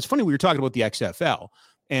 it's funny, we were talking about the XFL.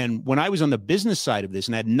 And when I was on the business side of this,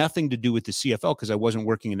 and had nothing to do with the CFL because I wasn't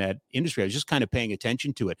working in that industry, I was just kind of paying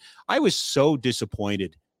attention to it. I was so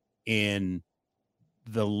disappointed in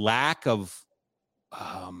the lack of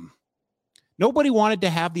nobody wanted to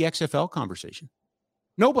have the XFL conversation.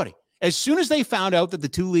 Nobody. As soon as they found out that the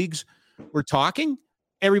two leagues were talking,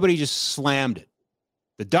 everybody just slammed it.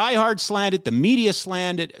 The diehard slammed it. The media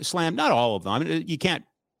slammed, not all of them. I mean, you can't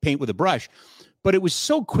paint with a brush, but it was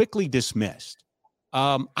so quickly dismissed.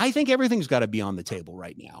 I think everything's got to be on the table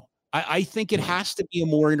right now. I think it has to be a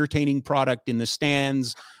more entertaining product in the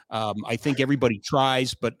stands. I think everybody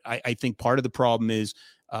tries, but I think part of the problem is,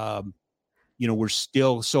 we're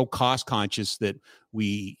still so cost conscious that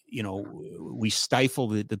we stifle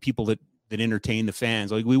the people that entertain the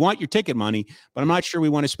fans. Like, we want your ticket money, but I'm not sure we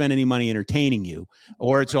want to spend any money entertaining you,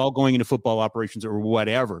 or it's all going into football operations or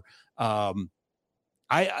whatever. The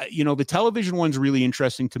television one's really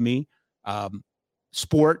interesting to me.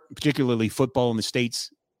 Sport, particularly football in the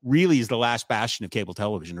States, really is the last bastion of cable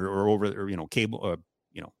television cable,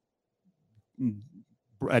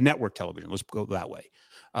 network television. Let's go that way.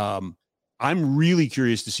 I'm really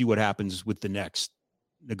curious to see what happens with the next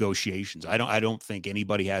negotiations. I don't think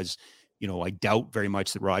anybody has, I doubt very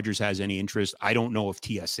much that Rogers has any interest. I don't know if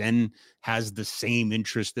TSN has the same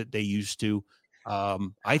interest that they used to.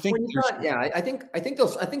 I think I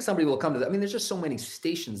think somebody will come to that. I mean, there's just so many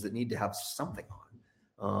stations that need to have something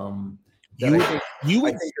on. You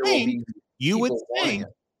would think.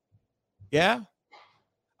 Yeah.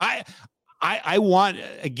 I want,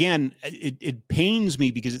 again, it pains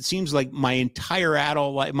me because it seems like my entire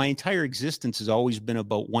adult life, my entire existence has always been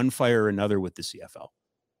about one fire or another with the CFL.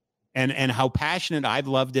 And how passionate I've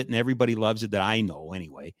loved it and everybody loves it that I know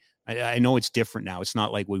anyway. I know it's different now. It's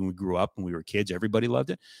not like when we grew up and we were kids, everybody loved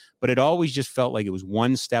it. But it always just felt like it was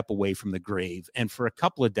one step away from the grave. And for a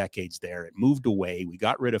couple of decades there, it moved away. We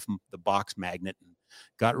got rid of the box magnet and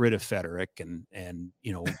got rid of Federic and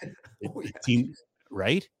it seemed,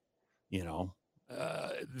 right?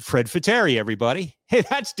 Fred Fateri, everybody. Hey,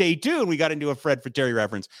 that's day 2. And we got into a Fred Fateri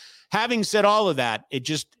reference. Having said all of that,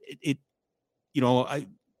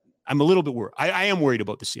 I'm a little bit worried. I am worried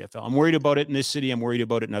about the CFL. I'm worried about it in this city. I'm worried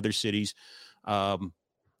about it in other cities. I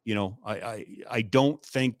don't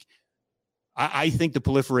think, I think the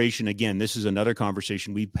proliferation, again, this is another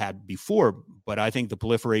conversation we've had before, but I think the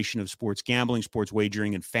proliferation of sports gambling, sports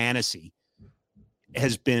wagering, and fantasy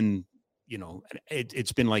has been,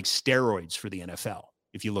 it's been like steroids for the NFL.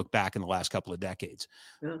 If you look back in the last couple of decades,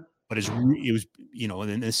 but it was,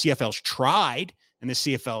 and the CFL's tried, and the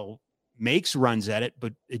CFL makes runs at it,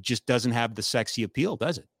 but it just doesn't have the sexy appeal,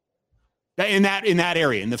 does it? In that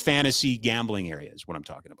area, in the fantasy gambling area, is what I'm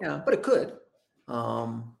talking about. Yeah, but it could.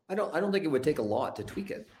 I don't think it would take a lot to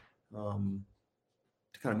tweak it,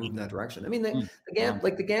 to kind of move in that direction. I mean,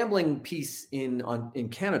 the gambling piece in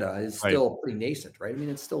Canada is still pretty nascent, right? I mean,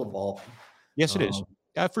 it's still evolving. Yes, it is.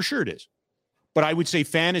 Yeah, for sure it is. But I would say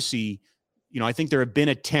fantasy, I think there have been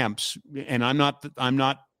attempts, and I'm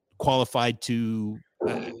not qualified to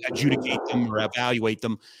adjudicate them or evaluate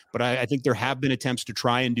them, but I think there have been attempts to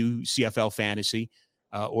try and do CFL fantasy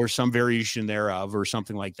or some variation thereof or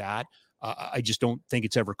something like that. I just don't think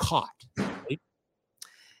it's ever caught. Right?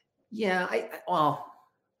 Yeah, I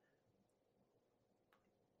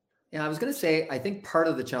was going to say, I think part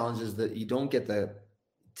of the challenge is that you don't get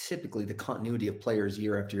typically the continuity of players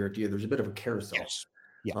year after year after year. There's a bit of a carousel. Yes.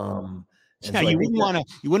 Yeah. So you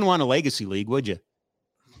wouldn't want a legacy league, would you?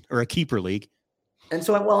 Or a keeper league. And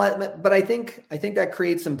so, but I think that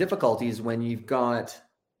creates some difficulties when you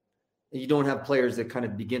don't have players that kind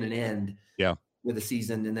of begin and end with a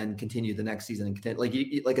season and then continue the next season and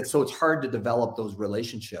continue it's hard to develop those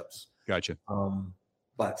relationships. Gotcha.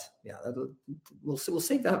 But yeah, we'll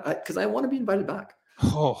save that because I want to be invited back.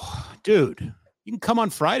 Oh, dude, you can come on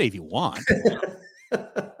Friday if you want.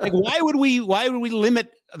 Like, why would we limit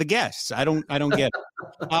the guests? I don't get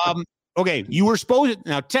it. Okay,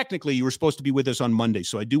 technically you were supposed to be with us on Monday,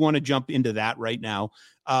 so I do want to jump into that right now,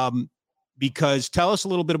 because tell us a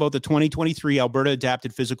little bit about the 2023 Alberta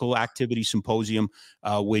Adapted Physical Activity Symposium,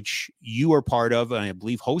 which you are part of, and I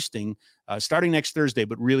believe hosting, starting next Thursday,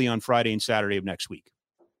 but really on Friday and Saturday of next week.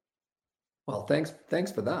 Well,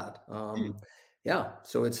 thanks for that. Yeah,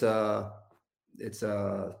 so it's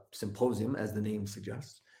a symposium, as the name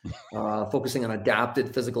suggests. Focusing on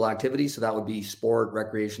adapted physical activity. So that would be sport,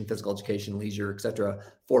 recreation, physical education, leisure, etc.,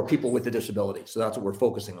 for people with a disability. So that's what we're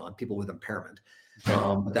focusing on, people with impairment.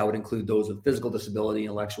 But that would include those with physical disability,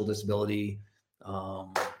 intellectual disability,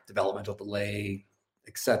 developmental delay,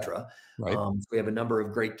 etc. Right. So we have a number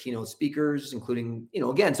of great keynote speakers, including,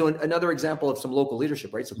 again, so another example of some local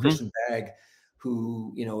leadership, right? So Christian Bagg,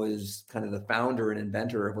 who, is kind of the founder and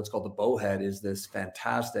inventor of what's called the Bowhead, is this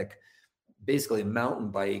fantastic, basically a mountain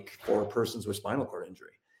bike for persons with spinal cord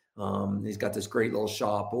injury. He's got this great little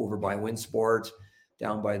shop over by Winsport,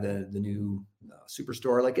 down by the new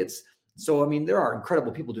Superstore. There are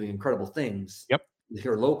incredible people doing incredible things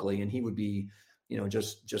here locally, and he would be,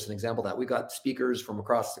 just an example of that. We got speakers from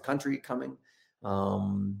across the country coming,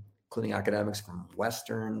 including academics from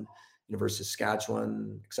Western, University of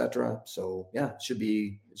Saskatchewan, etc. So yeah, it should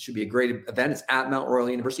be a great event. It's at Mount Royal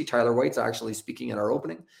University. Tyler White's actually speaking at our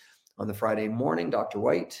opening on the Friday morning, Dr.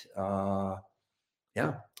 White. I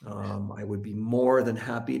would be more than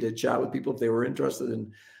happy to chat with people if they were interested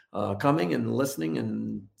in coming and listening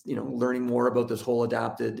and, learning more about this whole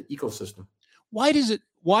adapted ecosystem. Why does it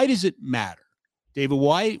matter, David?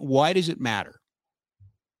 Why does it matter?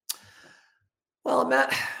 Well,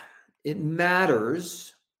 it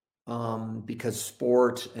matters because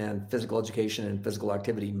sport and physical education and physical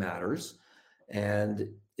activity matters, and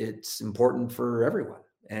it's important for everyone.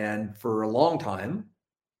 And for a long time,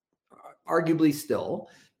 arguably still,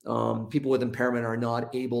 people with impairment are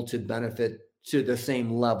not able to benefit to the same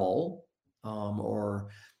level or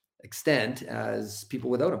extent as people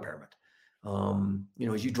without impairment.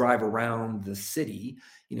 As you drive around the city,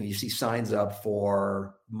 you see signs up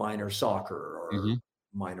for minor soccer or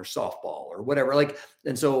minor softball or whatever.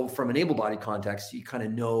 And so from an able-bodied context, you kind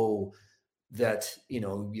of know that,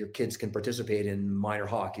 your kids can participate in minor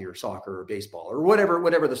hockey or soccer or baseball or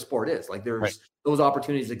whatever the sport is. Like there's those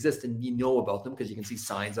opportunities exist, and you know about them because you can see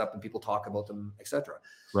signs up and people talk about them, etc.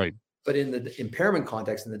 Right. But in the impairment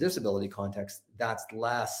context, in the disability context, that's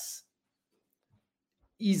less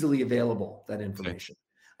easily available, that information.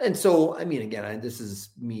 Okay. And so, I mean, again, this is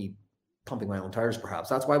me pumping my own tires, perhaps.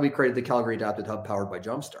 That's why we created the Calgary Adapted Hub powered by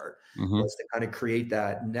Jumpstart, was to kind of create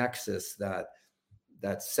that nexus,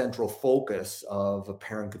 that central focus of a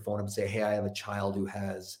parent could phone up and say, hey, I have a child who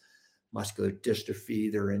has muscular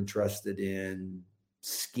dystrophy. They're interested in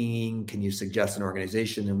skiing. Can you suggest an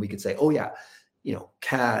organization? And we could say, oh yeah,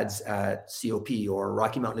 CADS at COP or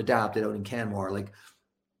Rocky Mountain Adapted out in Canmore.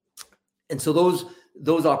 And so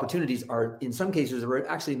those opportunities are in some cases, or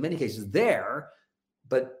actually in many cases there,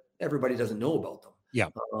 but everybody doesn't know about them. Yeah.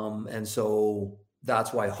 And so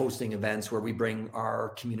that's why hosting events where we bring our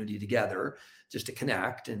community together just to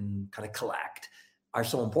connect and kind of collect are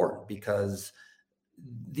so important, because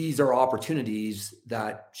these are opportunities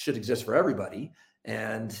that should exist for everybody,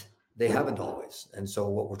 and they haven't always. And so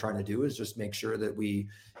what we're trying to do is just make sure that we,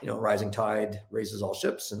 rising tide raises all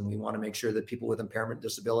ships, and we want to make sure that people with impairment and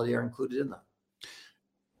disability are included in that.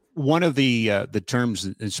 One of the terms,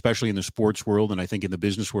 especially in the sports world, and I think in the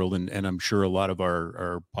business world, and I'm sure a lot of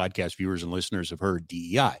our podcast viewers and listeners have heard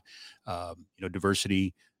DEI,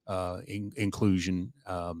 diversity, inclusion.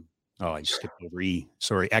 I skipped over E.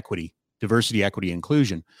 Sorry, equity, diversity, equity,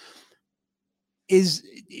 inclusion. Is,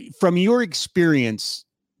 from your experience,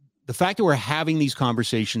 the fact that we're having these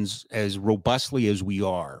conversations as robustly as we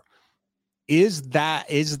are, is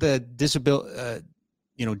the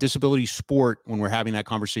disability sport, when we're having that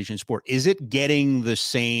conversation in sport, is it getting the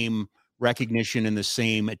same recognition and the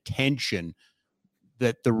same attention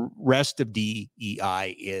that the rest of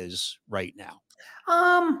DEI is right now?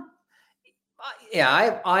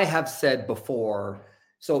 Yeah, I have said before.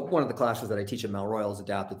 So one of the classes that I teach at Mount Royal is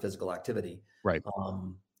adapted physical activity. Right.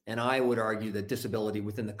 And I would argue that disability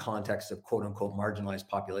within the context of quote unquote marginalized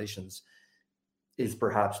populations is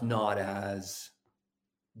perhaps not as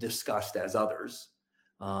discussed as others.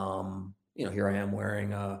 Here I am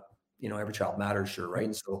wearing a, Every Child Matters shirt, right?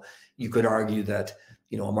 And so you could argue that,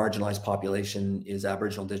 a marginalized population is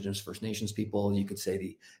Aboriginal, Indigenous, First Nations people. You could say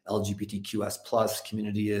the LGBTQS plus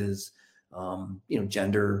community is,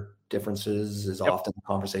 gender differences is often a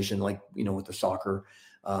conversation, like, with the soccer,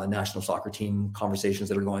 national soccer team conversations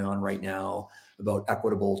that are going on right now about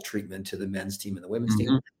equitable treatment to the men's team and the women's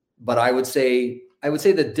team. But I would say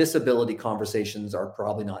the disability conversations are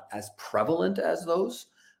probably not as prevalent as those.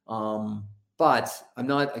 But I'm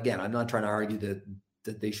not trying to argue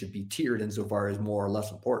that they should be tiered insofar as more or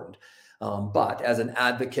less important. But as an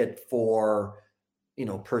advocate for,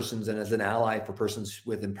 persons, and as an ally for persons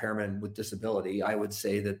with impairment, with disability, I would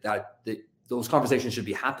say that those conversations should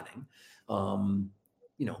be happening,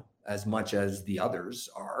 as much as the others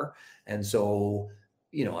are. And so,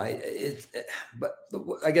 but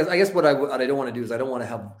I guess what I don't want to do is I don't want to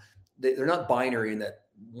have, they're not binary in that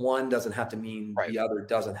one doesn't have to mean the other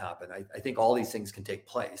doesn't happen. I think all these things can take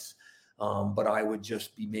place. But I would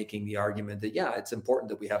just be making the argument that, it's important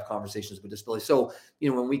that we have conversations with disability. So,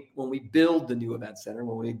 when we build the new event center,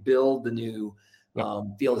 when we build the new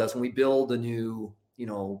field house, when we build the new,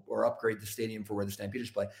 or upgrade the stadium for where the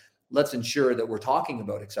Stampeders play, let's ensure that we're talking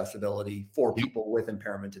about accessibility for people with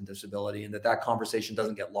impairment and disability, and that conversation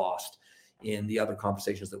doesn't get lost in the other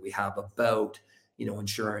conversations that we have about,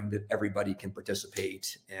 ensuring that everybody can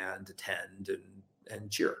participate and attend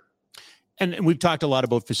and cheer. And we've talked a lot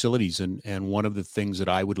about facilities, and one of the things that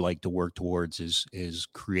I would like to work towards is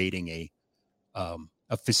creating a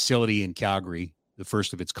facility in Calgary, the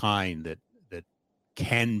first of its kind, that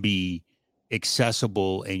can be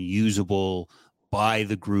accessible and usable by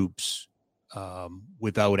the groups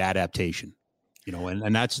without adaptation,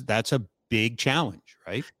 and that's a big challenge,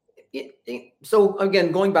 right? So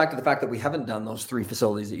again, going back to the fact that we haven't done those 3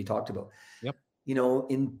 facilities that you talked about. Yep.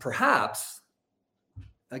 In perhaps,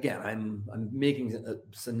 again, I'm making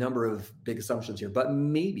a number of big assumptions here, but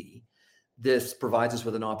maybe this provides us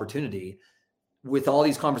with an opportunity, with all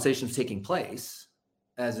these conversations taking place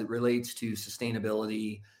as it relates to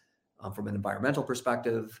sustainability from an environmental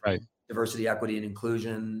perspective, right? Diversity, equity, and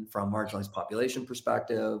inclusion from marginalized population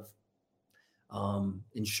perspective,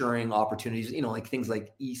 ensuring opportunities, like things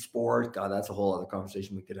like e-sport. God, that's a whole other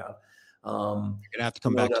conversation we could have. You're gonna have to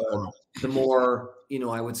come back tomorrow. The more,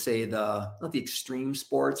 I would say not the extreme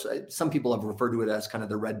sports. Some people have referred to it as kind of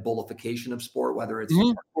the Red Bullification of sport, whether it's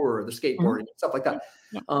the parkour or the skateboarding, stuff like that.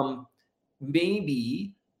 Yeah.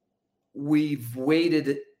 Maybe we've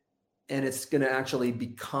waited, and it's going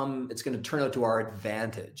to turn out to our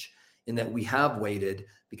advantage in that we have waited,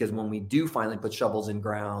 because when we do finally put shovels in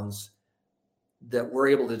grounds, that we're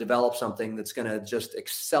able to develop something that's going to just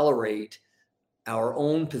accelerate our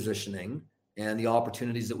own positioning and the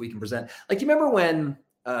opportunities that we can present. Like, do you remember when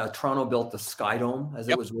Toronto built the Sky Dome, as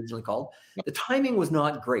it was originally called? The timing was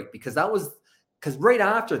not great, because right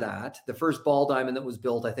after that, the first ball diamond that was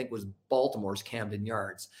built, I think, was Baltimore's Camden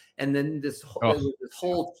Yards. And then this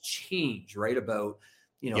whole change, right, about,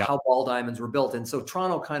 how ball diamonds were built. And so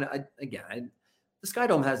Toronto kind of, the Sky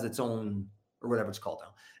Dome has its own, or whatever it's called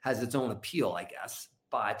now, has its own appeal, I guess.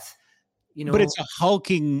 But, but it's a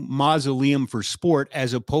hulking mausoleum for sport,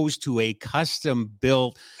 as opposed to a custom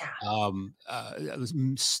built,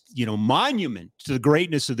 monument to the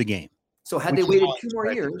greatness of the game. So had they waited 2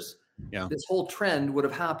 more years, this whole trend would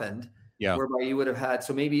have happened, whereby you would have had,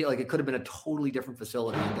 so maybe like it could have been a totally different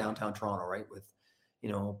facility in downtown Toronto, right? With,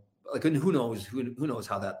 like, who knows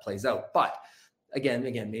how that plays out. But again,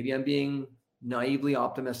 maybe I'm being naively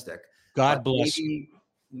optimistic. God bless.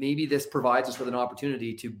 Maybe this provides us with an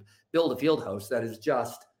opportunity to build a field house that is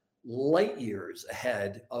just light years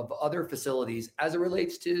ahead of other facilities as it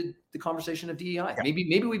relates to the conversation of DEI. Yeah.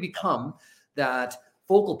 Maybe we become that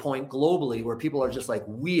focal point globally where people are just like,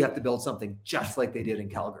 we have to build something just like they did in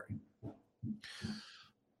Calgary.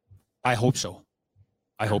 I hope so.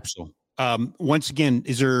 Once again,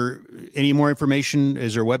 is there any more information?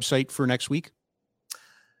 Is there a website for next week?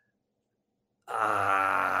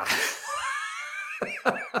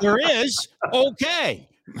 There is. Okay.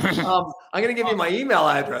 I'm going to give you my email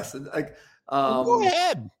address. Go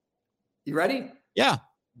ahead. You ready? Yeah.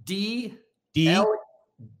 Legg.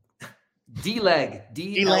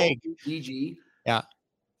 DLEG. Yeah.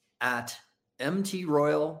 At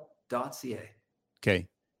mtroyal.ca. Okay.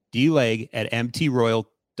 DLEG at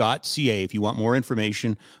mtroyal.ca if you want more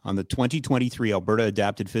information on the 2023 Alberta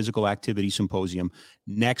Adapted Physical Activity Symposium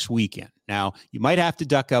next weekend. Now, you might have to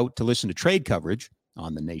duck out to listen to trade coverage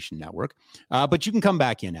on the Nation Network, but you can come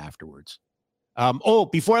back in afterwards.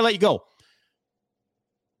 Before I let you go,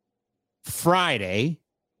 Friday,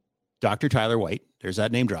 Dr. Tyler White, there's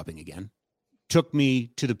that name dropping again, took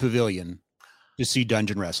me to the pavilion to see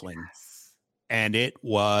Dungeon Wrestling, and it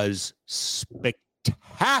was spectacular.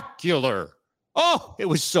 Oh, it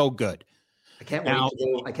was so good. I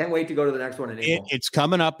can't wait to go to the next one in April. It's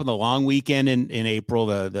coming up on the long weekend in April,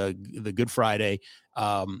 the Good Friday.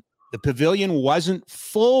 The pavilion wasn't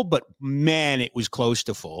full, but man, it was close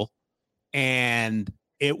to full. And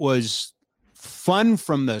it was fun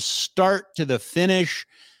from the start to the finish.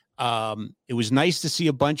 It was nice to see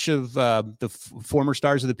a bunch of the former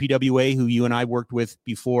stars of the PWA who you and I worked with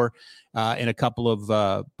before in a couple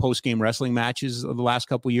of post-game wrestling matches of the last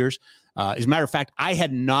couple of years. As a matter of fact, I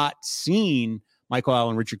had not seen Michael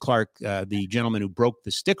Allen Richard Clark, the gentleman who broke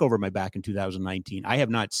the stick over my back in 2019. I have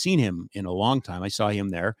not seen him in a long time. I saw him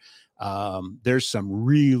there. There's some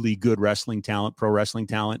really good wrestling talent, pro wrestling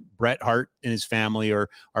talent. Bret Hart and his family are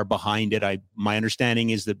behind it. My understanding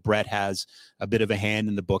is that Bret has a bit of a hand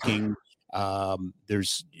in the booking.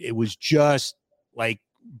 It was just like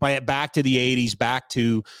back to the 80s, back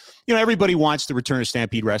to, everybody wants the return of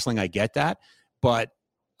Stampede Wrestling. I get that, but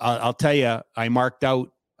I'll tell you, I marked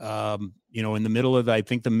out, in the middle of, I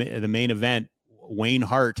think the main event, Wayne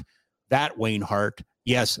Hart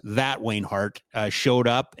showed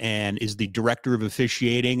up and is the director of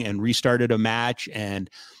officiating and restarted a match. And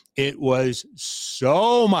it was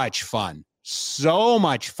so much fun. So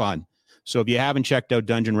if you haven't checked out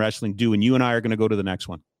Dungeon Wrestling, do, and you and I are going to go to the next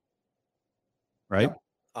one. Right? Yeah,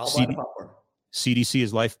 I'll buy the popcorn. CDC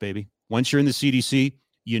is life, baby. Once you're in the CDC,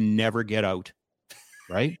 you never get out.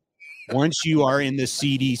 Right? Once you are in the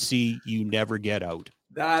CDC, you never get out.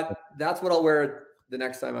 That's what I'll wear the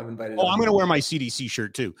next time I'm invited. I'm going to wear my CDC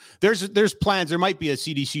shirt too. There's plans. There might be a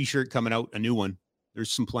CDC shirt coming out, a new one.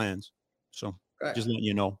 There's some plans. So just letting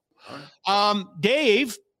you know. Right.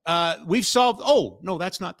 Dave, we've solved. Oh, no,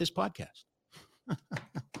 that's not this podcast.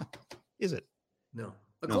 Is it? No.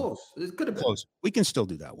 Close. It could have been. Close. We can still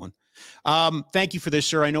do that one. Thank you for this,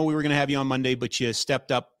 sir. I know we were going to have you on Monday, but you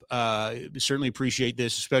stepped up. Certainly appreciate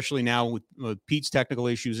this, especially now with Pete's technical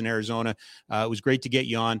issues in Arizona. It was great to get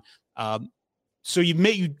you on. So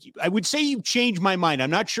I would say you've changed my mind. I'm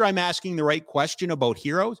not sure I'm asking the right question about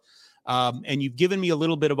heroes. And you've given me a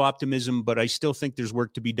little bit of optimism, but I still think there's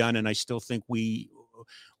work to be done. And I still think we're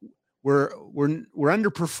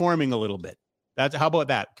underperforming a little bit. How about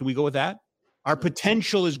that? Can we go with that? Our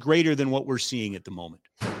potential is greater than what we're seeing at the moment.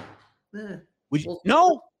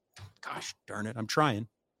 No? Gosh darn it. I'm trying.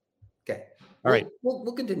 Okay. All right.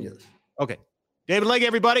 We'll continue this. Okay. David Legg,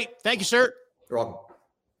 everybody. Thank you, sir. You're welcome.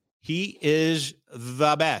 He is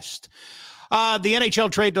the best. The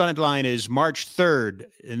NHL trade deadline is March 3rd,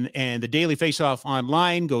 and the Daily Faceoff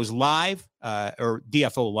Online goes live, or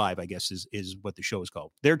DFO Live, I guess is what the show is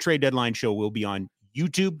called. Their trade deadline show will be on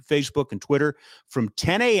YouTube, Facebook, and Twitter from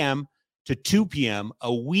 10 a.m. to 2 p.m.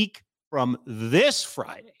 a week from this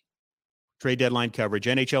Friday. Trade deadline coverage.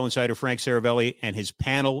 NHL insider Frank Saravelli and his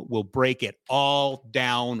panel will break it all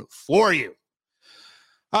down for you.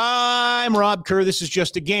 I'm Rob Kerr. This is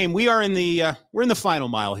Just a Game. We're in the final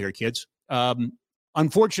mile here, kids.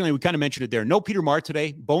 Unfortunately, we kind of mentioned it there. No Peter Marr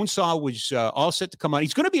today. Bonesaw was all set to come on.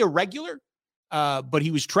 He's going to be a regular, but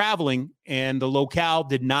he was traveling, and the locale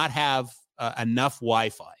did not have enough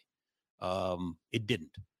Wi-Fi. It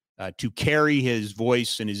didn't. To carry his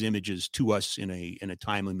voice and his images to us in a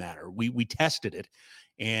timely manner. We tested it,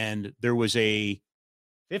 and there was a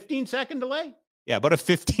 15-second delay. Yeah, about a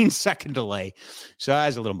 15-second delay. So that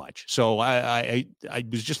was a little much. So I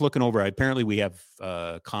was just looking over. Apparently, we have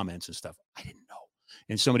comments and stuff. I didn't know.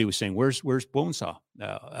 And somebody was saying, "Where's Bonesaw?"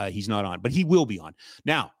 He's not on, but he will be on.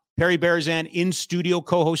 Now, Perry Barazan in studio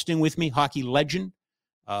co-hosting with me, hockey legend.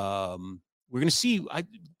 We're going to see.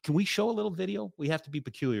 Can we show a little video? We have to be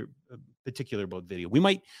particular about video.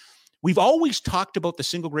 We've always talked about the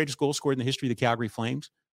single greatest goal scored in the history of the Calgary Flames,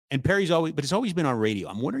 and but it's always been on radio.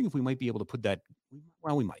 I'm wondering if we might be able to put that.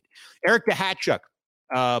 Well, we might. Eric Dahachuk.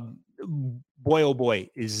 Boy, oh boy,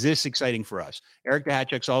 is this exciting for us. Eric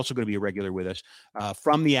Dahachuk's also going to be a regular with us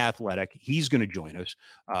from The Athletic. He's going to join us.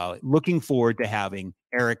 Looking forward to having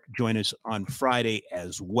Eric join us on Friday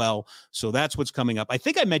as well. So that's what's coming up. I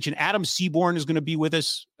think I mentioned Adam Seaborn is going to be with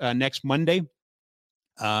us next Monday.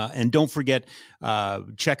 And don't forget,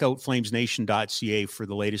 check out flamesnation.ca for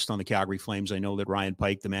the latest on the Calgary Flames. I know that Ryan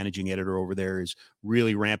Pike, the managing editor over there, is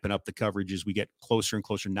really ramping up the coverage as we get closer and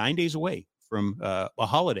closer, 9 days away from a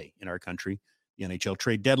holiday in our country, the NHL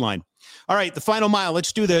trade deadline. All right, the final mile.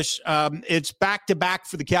 Let's do this. It's back-to-back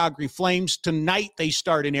for the Calgary Flames. Tonight, they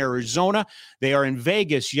start in Arizona. They are in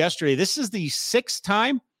Vegas yesterday. This is the sixth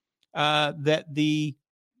time that the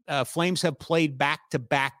Flames have played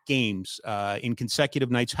back-to-back games in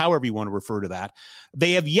consecutive nights, however you want to refer to that.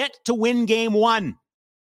 They have yet to win game one.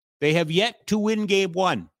 And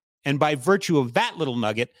by virtue of that little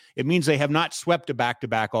nugget, it means they have not swept a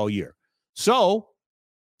back-to-back all year. So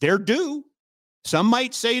they're due. Some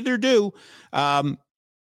might say they're due. I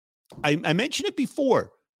mentioned it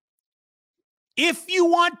before. If you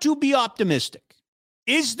want to be optimistic,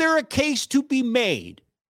 is there a case to be made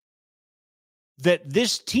that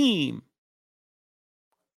this team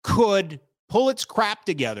could pull its crap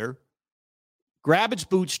together, grab its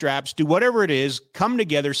bootstraps, do whatever it is, come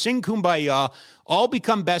together, sing Kumbaya, all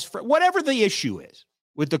become best friends, whatever the issue is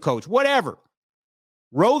with the coach, whatever.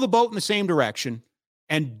 Row the boat in the same direction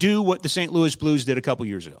and do what the St. Louis Blues did a couple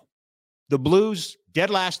years ago. The Blues, dead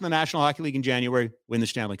last in the National Hockey League in January, win the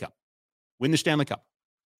Stanley Cup.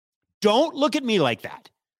 Don't look at me like that.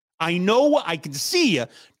 I know I can see you.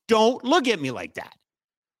 Don't look at me like that.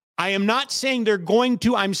 I am not saying they're going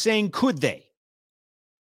to. I'm saying, could they?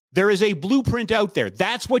 There is a blueprint out there.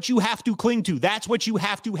 That's what you have to cling to. That's what you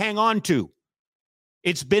have to hang on to.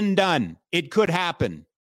 It's been done. It could happen.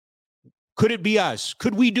 Could it be us?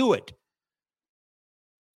 Could we do it?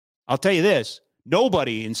 I'll tell you this.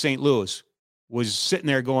 Nobody in St. Louis was sitting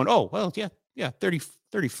there going, oh, well, yeah,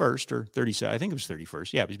 31st or 37th. I think it was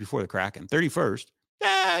 31st. Yeah, it was before the Kraken. 31st.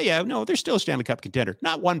 No, they're still a Stanley Cup contender.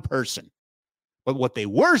 Not one person. But what they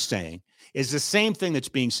were saying is the same thing that's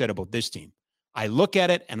being said about this team. I look at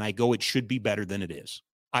it and I go, it should be better than it is.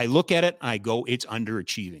 I look at it and I go, it's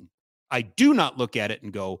underachieving. I do not look at it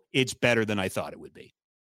and go, it's better than I thought it would be.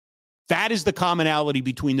 That is the commonality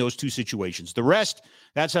between those two situations. The rest,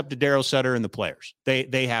 that's up to Daryl Sutter and the players.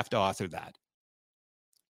 They have to author that.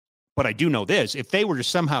 But I do know this. If they were to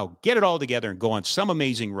somehow get it all together and go on some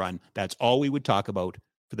amazing run, that's all we would talk about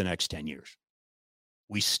for the next 10 years.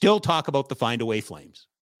 We still talk about the Find a Way Flames.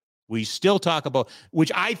 We still talk about,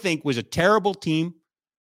 which I think was a terrible team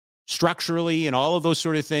structurally and all of those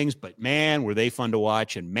sort of things. But man, were they fun to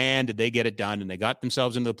watch, and man, did they get it done. And they got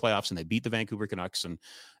themselves into the playoffs and they beat the Vancouver Canucks,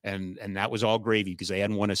 and that was all gravy because they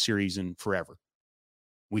hadn't won a series in forever.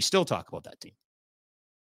 We still talk about that team.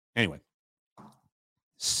 Anyway,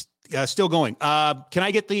 still going. Can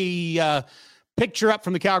I get the picture up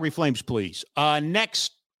from the Calgary Flames, please?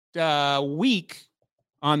 Next week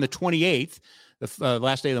on the 28th, the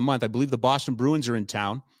last day of the month, I believe the Boston Bruins are in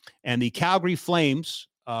town, and the Calgary Flames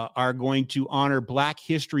are going to honor Black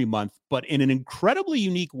History Month, but in an incredibly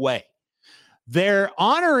unique way. They're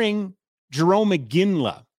honoring Jerome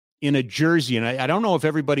McGinley in a jersey, and I don't know if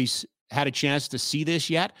everybody's had a chance to see this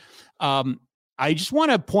yet. I just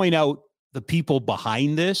want to point out the people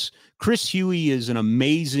behind this. Chris Huey is an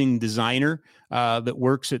amazing designer that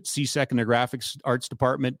works at CSEC in the graphics arts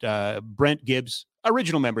department. Brent Gibbs,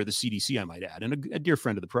 original member of the CDC, I might add, and a dear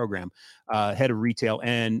friend of the program, head of retail,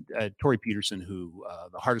 and Tori Peterson, who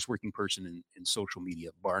the hardest working person in social media,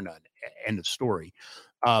 bar none. End of story.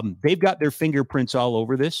 They've got their fingerprints all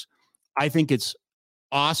over this. I think it's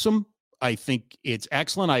awesome. I think it's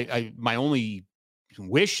excellent. My only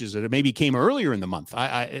wish is that it maybe came earlier in the month.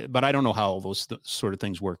 But I don't know how all those sort of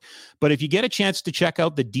things work. But if you get a chance to check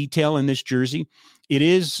out the detail in this jersey, it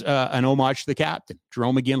is an homage to the captain,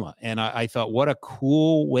 Jerome McGinley. And I thought, what a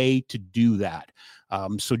cool way to do that.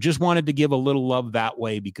 So just wanted to give a little love that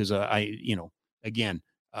way because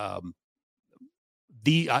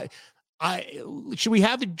should we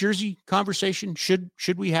have the jersey conversation? Should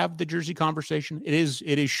we have the jersey conversation? It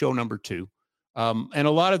is show number 2. And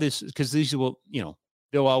a lot of this, because these will,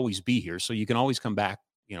 they'll always be here. So you can always come back,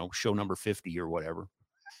 show number 50 or whatever.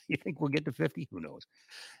 You think we'll get to 50? Who knows?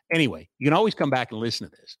 Anyway, you can always come back and listen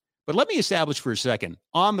to this. But let me establish for a second,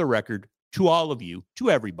 on the record, to all of you,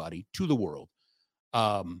 to everybody, to the world,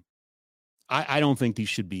 I don't think these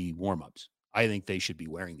should be warm-ups. I think they should be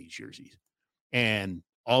wearing these jerseys. And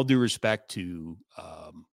all due respect to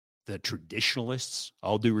the traditionalists,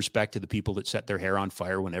 all due respect to the people that set their hair on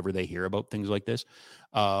fire whenever they hear about things like this,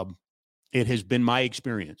 it has been my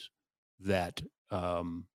experience that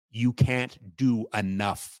you can't do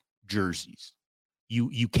enough jerseys.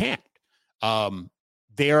 You can't.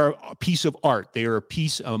 They are a piece of art. They are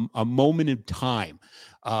a moment in time.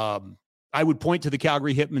 I would point to the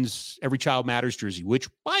Calgary Hitmen's Every Child Matters jersey, which,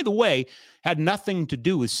 by the way, had nothing to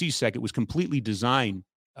do with CSEC. It was completely designed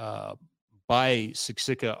by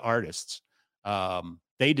Siksika artists.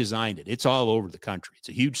 They designed it. It's all over the country. It's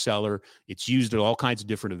a huge seller. It's used at all kinds of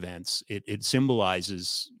different events. It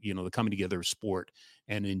symbolizes, the coming together of sport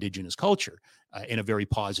and Indigenous culture in a very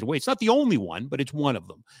positive way. It's not the only one, but it's one of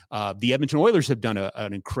them. The Edmonton Oilers have done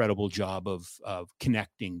an incredible job of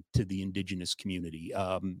connecting to the Indigenous community.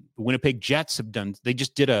 The Winnipeg Jets they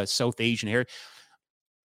just did a South Asian hair.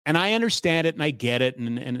 And I understand it and I get it,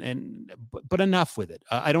 but enough with it.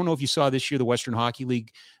 I don't know if you saw this year, the Western Hockey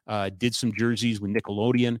League did some jerseys with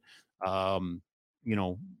Nickelodeon. The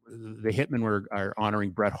Hitmen are honoring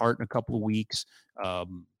Bret Hart in a couple of weeks. The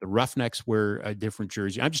Roughnecks wear a different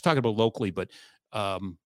jersey. I'm just talking about locally, but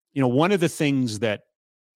one of the things that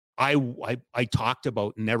I talked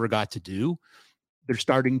about and never got to do, they're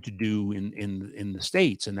starting to do in the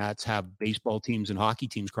States, and that's have baseball teams and hockey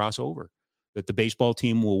teams cross over. That the baseball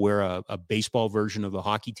team will wear a baseball version of the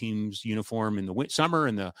hockey team's uniform in the summer,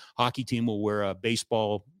 and the hockey team will wear a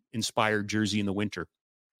baseball-inspired jersey in the winter.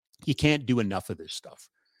 You can't do enough of this stuff.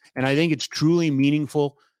 And I think it's truly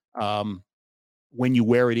meaningful when you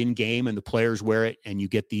wear it in game and the players wear it and you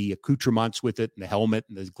get the accoutrements with it and the helmet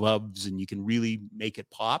and the gloves, and you can really make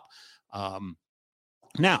it pop.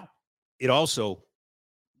 Now, it also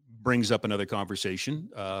brings up another conversation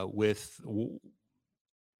with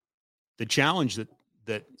the challenge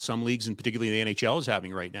that some leagues, and particularly the NHL, is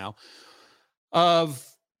having right now of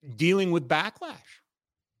dealing with backlash.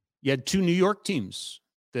 You had 2 New York teams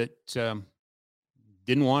that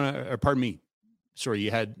didn't want to, or pardon me, sorry,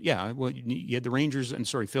 you had the Rangers and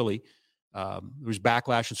Philly. There was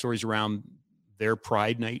backlash and stories around their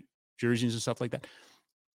Pride Night jerseys and stuff like that.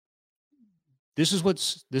 This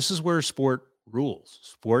is where sport rules.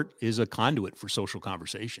 Sport is a conduit for social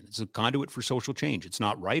conversation. It's a conduit for social change. It's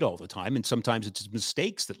not right all the time, and sometimes it's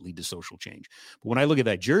mistakes that lead to social change. But when I look at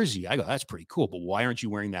that jersey, I go, that's pretty cool, but why aren't you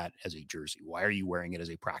wearing that as a jersey? Why are you wearing it as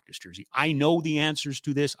a practice jersey? I know the answers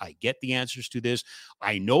to this. I get the answers to this.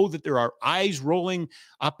 I know that there are eyes rolling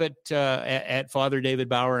up at Father David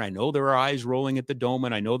Bauer. I know there are eyes rolling at the Dome,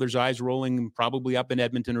 and I know there's eyes rolling probably up in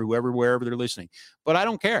Edmonton or wherever they're listening. But I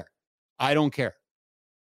don't care. I don't care.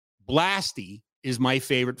 Blasty is my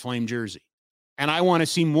favorite Flame jersey. And I want to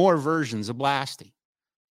see more versions of Blasty.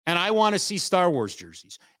 And I want to see Star Wars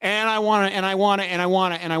jerseys. And I want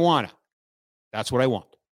to. That's what I want.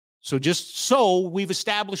 So just so we've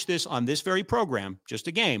established this on this very program, just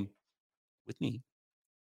a game with me,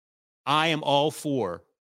 I am all for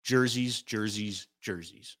jerseys.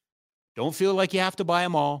 Don't feel like you have to buy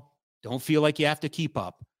them all. Don't feel like you have to keep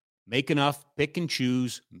up. Make enough, pick and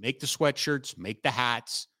choose, make the sweatshirts, make the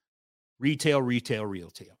hats. Retail.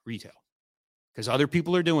 Because other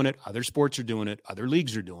people are doing it. Other sports are doing it. Other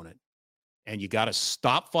leagues are doing it. And you got to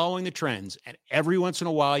stop following the trends. And every once in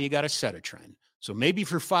a while, you got to set a trend. So maybe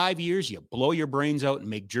for 5 years, you blow your brains out and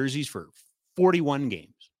make jerseys for 41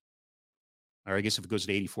 games. Or I guess if it goes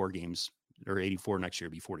to 84 games or 84 next year,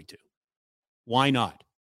 it'll be 42. Why not?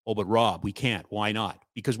 Oh, but Rob, we can't. Why not?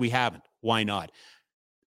 Because we haven't. Why not?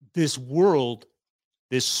 This world,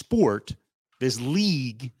 this sport, this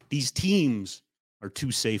league, these teams are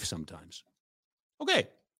too safe sometimes. Okay,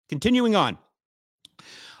 continuing on.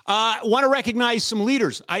 I want to recognize some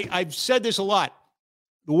leaders. I've said this a lot.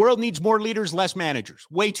 The world needs more leaders, less managers.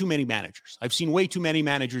 Way too many managers. I've seen way too many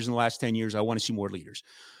managers in the last 10 years. I want to see more leaders.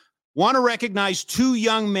 Want to recognize two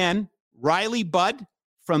young men, Riley Budd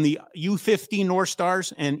from the U15 North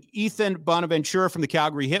Stars and Ethan Bonaventura from the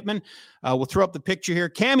Calgary Hitmen. We'll throw up the picture here.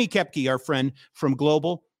 Cami Kepke, our friend from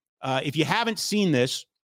Global. If you haven't seen this,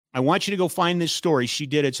 I want you to go find this story. She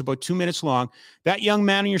did. It's about 2 minutes long. That young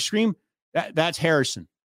man on your screen, that's Harrison.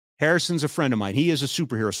 Harrison's a friend of mine. He is a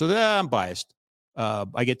superhero. So I'm biased.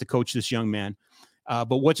 I get to coach this young man.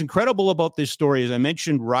 But what's incredible about this story is I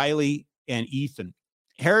mentioned Riley and Ethan.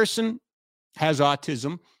 Harrison has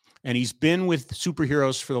autism, and he's been with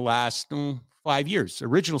superheroes for the last 5 years.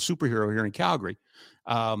 Original superhero here in Calgary.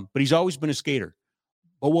 But he's always been a skater.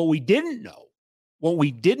 But what we didn't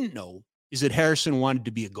know is that Harrison wanted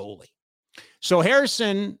to be a goalie. So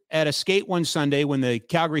Harrison, at a skate one Sunday when the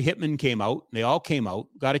Calgary Hitmen came out, they all came out,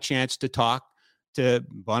 got a chance to talk to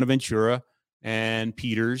Bonaventura and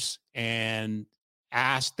Peters and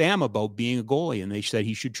asked them about being a goalie, and they said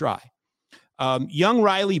he should try. Young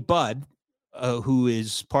Riley Budd, who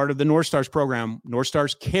is part of the North Stars program, North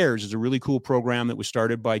Stars Cares is a really cool program that was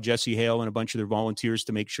started by Jesse Hale and a bunch of their volunteers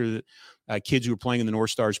to make sure that kids who are playing in the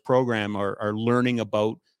North Stars program are learning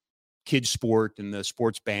about kids sport and the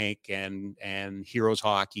sports bank and heroes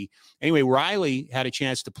hockey. Anyway, Riley had a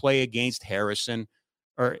chance to play against Harrison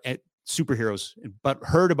or at superheroes, but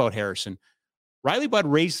heard about Harrison. Riley Budd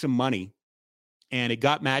raised some money and it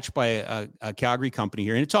got matched by a Calgary company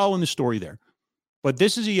here. And it's all in the story there. But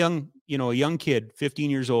this is a young kid, 15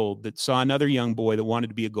 years old, that saw another young boy that wanted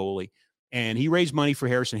to be a goalie. And he raised money for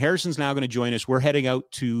Harrison. Harrison's now going to join us. We're heading out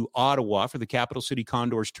to Ottawa for the Capital City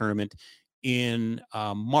Condors tournament in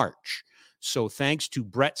March. So thanks to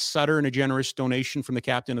Brett Sutter and a generous donation from the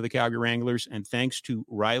captain of the Calgary Wranglers, and thanks to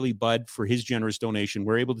Riley Budd for his generous donation,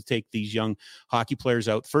 we're able to take these young hockey players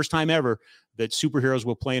out. First time ever that superheroes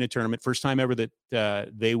will play in a tournament. First time ever that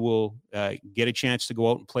they will get a chance to go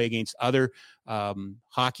out and play against other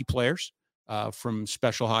hockey players from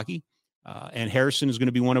special hockey. And Harrison is going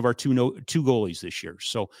to be one of our two goalies this year.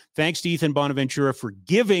 So thanks to Ethan Bonaventura for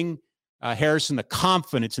giving Harrison the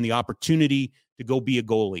confidence and the opportunity to go be a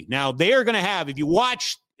goalie. Now they are going to have, if you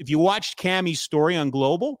watched Cami's story on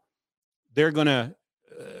Global, they're going to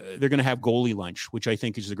have goalie lunch, which I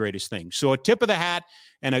think is the greatest thing. So a tip of the hat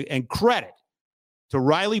and credit to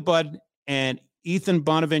Riley Budd and Ethan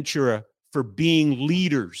Bonaventura for being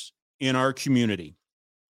leaders in our community.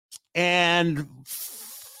 And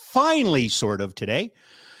finally, sort of today,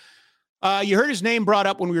 you heard his name brought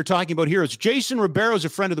up when we were talking about heroes. Jason Ribeiro is a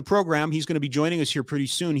friend of the program. He's going to be joining us here pretty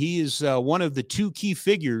soon. He is one of the two key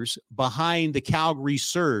figures behind the Calgary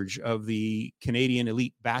Surge of the Canadian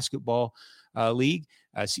Elite Basketball League,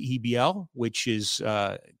 CEBL, which is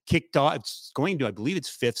kicked off. It's going to, I believe it's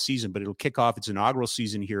fifth season, but it'll kick off its inaugural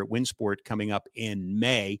season here at Winsport coming up in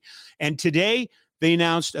May. And today they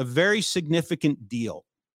announced a very significant deal.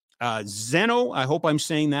 Zeno, I hope I'm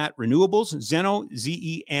saying that, Renewables, Zeno,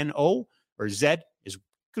 Z-E-N-O, or Zed, is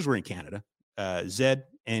because we're in Canada,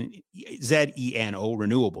 Z-E-N-O,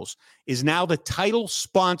 Renewables, is now the title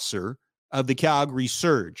sponsor of the Calgary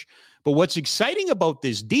Surge. But what's exciting about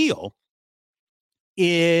this deal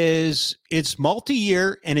is it's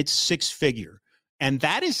multi-year and it's six-figure, and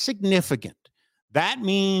that is significant. That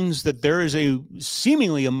means that there is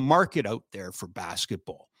seemingly a market out there for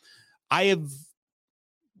basketball. I have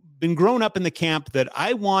been grown up in the camp that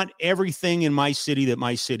I want everything in my city that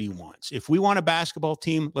my city wants. If we want a basketball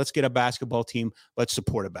team, let's get a basketball team. Let's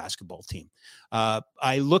support a basketball team.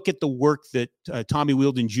 I look at the work that Tommy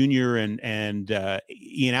Wheeldon Jr. and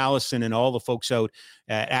Ian Allison and all the folks out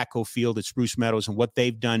at Atco Field at Spruce Meadows and what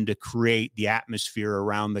they've done to create the atmosphere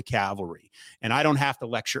around the Cavalry. And I don't have to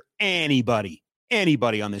lecture anybody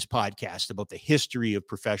on this podcast about the history of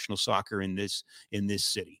professional soccer in this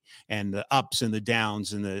city and the ups and the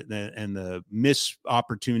downs and the missed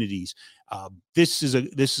opportunities. This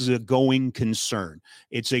is a going concern.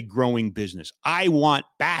 It's a growing business. I want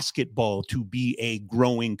basketball to be a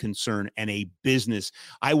growing concern and a business.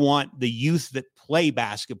 I want the youth that play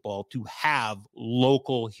basketball to have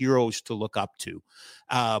local heroes to look up to.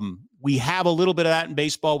 We have a little bit of that in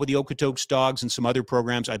baseball with the Okotoks Dogs and some other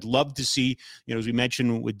programs. I'd love to see, as we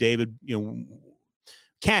mentioned with David,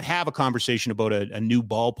 can't have a conversation about a new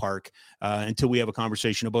ballpark until we have a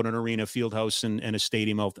conversation about an arena, field house, and a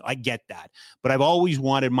stadium. I get that. But I've always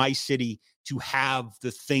wanted my city to have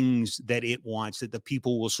the things that it wants, that the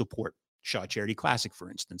people will support. Shaw Charity Classic, for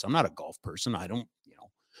instance. I'm not a golf person. I don't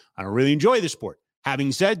really enjoy the sport.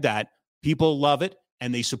 Having said that, people love it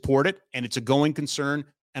and they support it, and it's a going concern,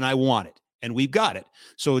 and I want it, and we've got it.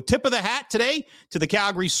 So tip of the hat today to the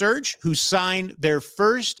Calgary Surge, who signed their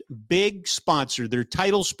first big sponsor, their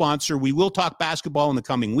title sponsor. We will talk basketball in the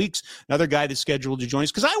coming weeks. Another guy that's scheduled to join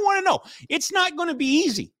us, because I want to know, it's not going to be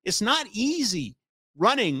easy. It's not easy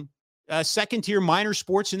running second-tier minor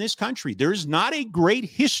sports in this country. There's not a great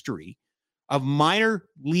history of minor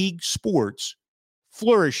league sports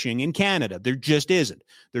flourishing in Canada. There just isn't.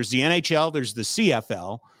 There's the NHL, there's the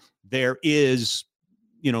CFL, there is,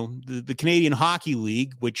 the Canadian Hockey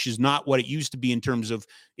League, which is not what it used to be in terms of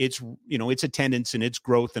its attendance and its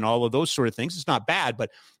growth and all of those sort of things. It's not bad,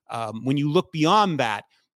 but when you look beyond that,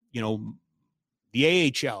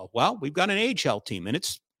 the AHL, well, we've got an AHL team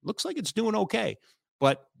and looks like it's doing okay,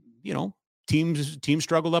 but teams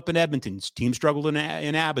struggled up in Edmonton. Teams struggled in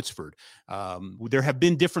Abbotsford. There have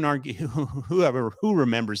been different who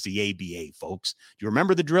remembers the ABA, folks? Do you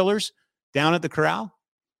remember the Drillers down at the Corral?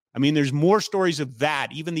 I mean, there's more stories of that.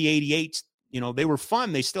 Even the 88s, they were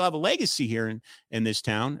fun. They still have a legacy here in this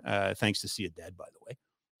town, thanks to See It Dead, by the way.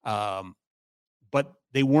 But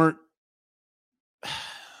they weren't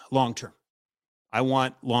long-term. I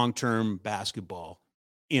want long-term basketball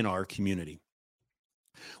in our community.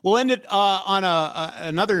 We'll end it on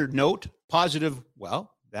another note, positive.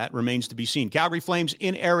 Well, that remains to be seen. Calgary Flames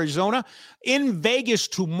in Arizona, in Vegas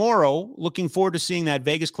tomorrow. Looking forward to seeing that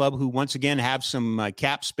Vegas club, who once again have some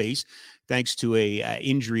cap space thanks to a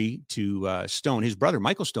injury to Stone. His brother,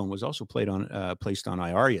 Michael Stone, was also placed on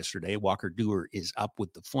IR yesterday. Walker Dewar is up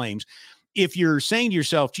with the Flames. If you're saying to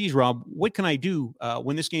yourself, geez, Rob, what can I do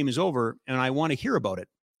when this game is over and I want to hear about it?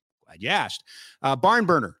 Glad you asked. Barn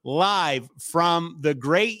Burner live from the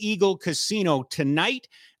Grey Eagle Casino tonight.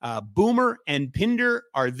 Boomer and Pinder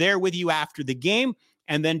are there with you after the game.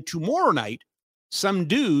 And then tomorrow night, some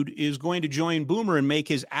dude is going to join Boomer and make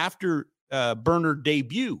his afterburner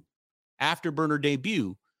debut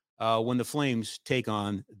when the Flames take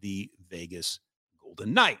on the Vegas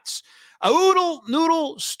Golden Knights. Oodle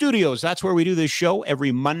Noodle Studios. That's where we do this show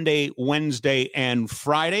every Monday, Wednesday, and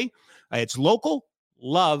Friday. It's local,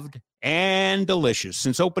 loved, and delicious.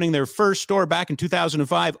 Since opening their first store back in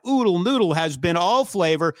 2005, Oodle Noodle has been all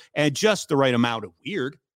flavor and just the right amount of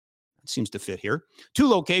weird. That seems to fit here. 2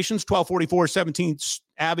 locations, 1244 17th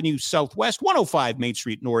Avenue Southwest, 105 Main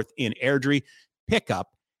Street North in Airdrie.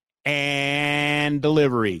 Pickup and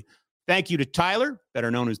delivery. Thank you to Tyler, better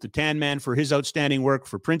known as the Tan Man, for his outstanding work,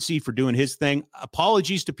 for Princey for doing his thing.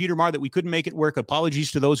 Apologies to Peter Marr that we couldn't make it work.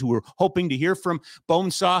 Apologies to those who were hoping to hear from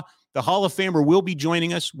Bonesaw. The Hall of Famer will be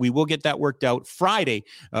joining us. We will get that worked out. Friday,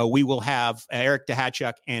 we will have Eric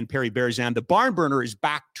Dahachuk and Perry Berzan. The Barn Burner is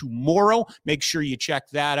back tomorrow. Make sure you check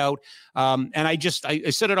that out. And I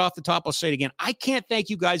said it off the top. I'll say it again. I can't thank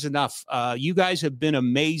you guys enough. You guys have been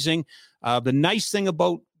amazing. The nice thing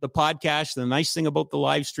about the podcast, the nice thing about the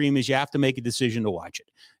live stream is you have to make a decision to watch it.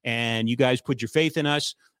 And you guys put your faith in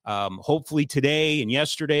us. Hopefully today and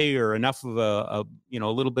yesterday are enough of a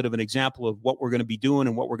little bit of an example of what we're going to be doing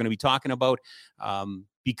and what we're going to be talking about,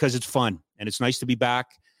 because it's fun and it's nice to be back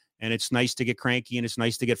and it's nice to get cranky and it's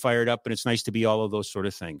nice to get fired up and it's nice to be all of those sort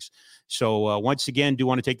of things. So once again, do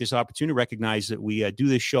want to take this opportunity to recognize that we do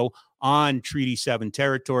this show on Treaty 7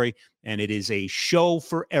 territory, and it is a show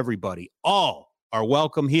for everybody. All are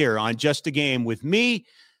welcome here on Just a Game with me. If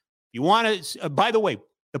you want to, by the way,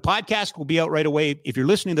 the podcast will be out right away. If you're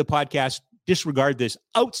listening to the podcast, disregard this.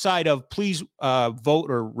 Outside of, please vote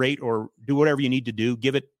or rate or do whatever you need to do.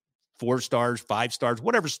 Give it 4 stars, 5 stars,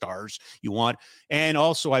 whatever stars you want. And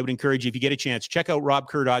also, I would encourage you, if you get a chance, check out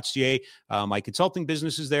robkerr.ca. My consulting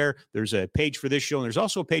business is there. There's a page for this show, and there's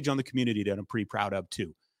also a page on the community that I'm pretty proud of,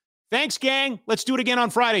 too. Thanks, gang. Let's do it again on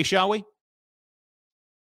Friday, shall we?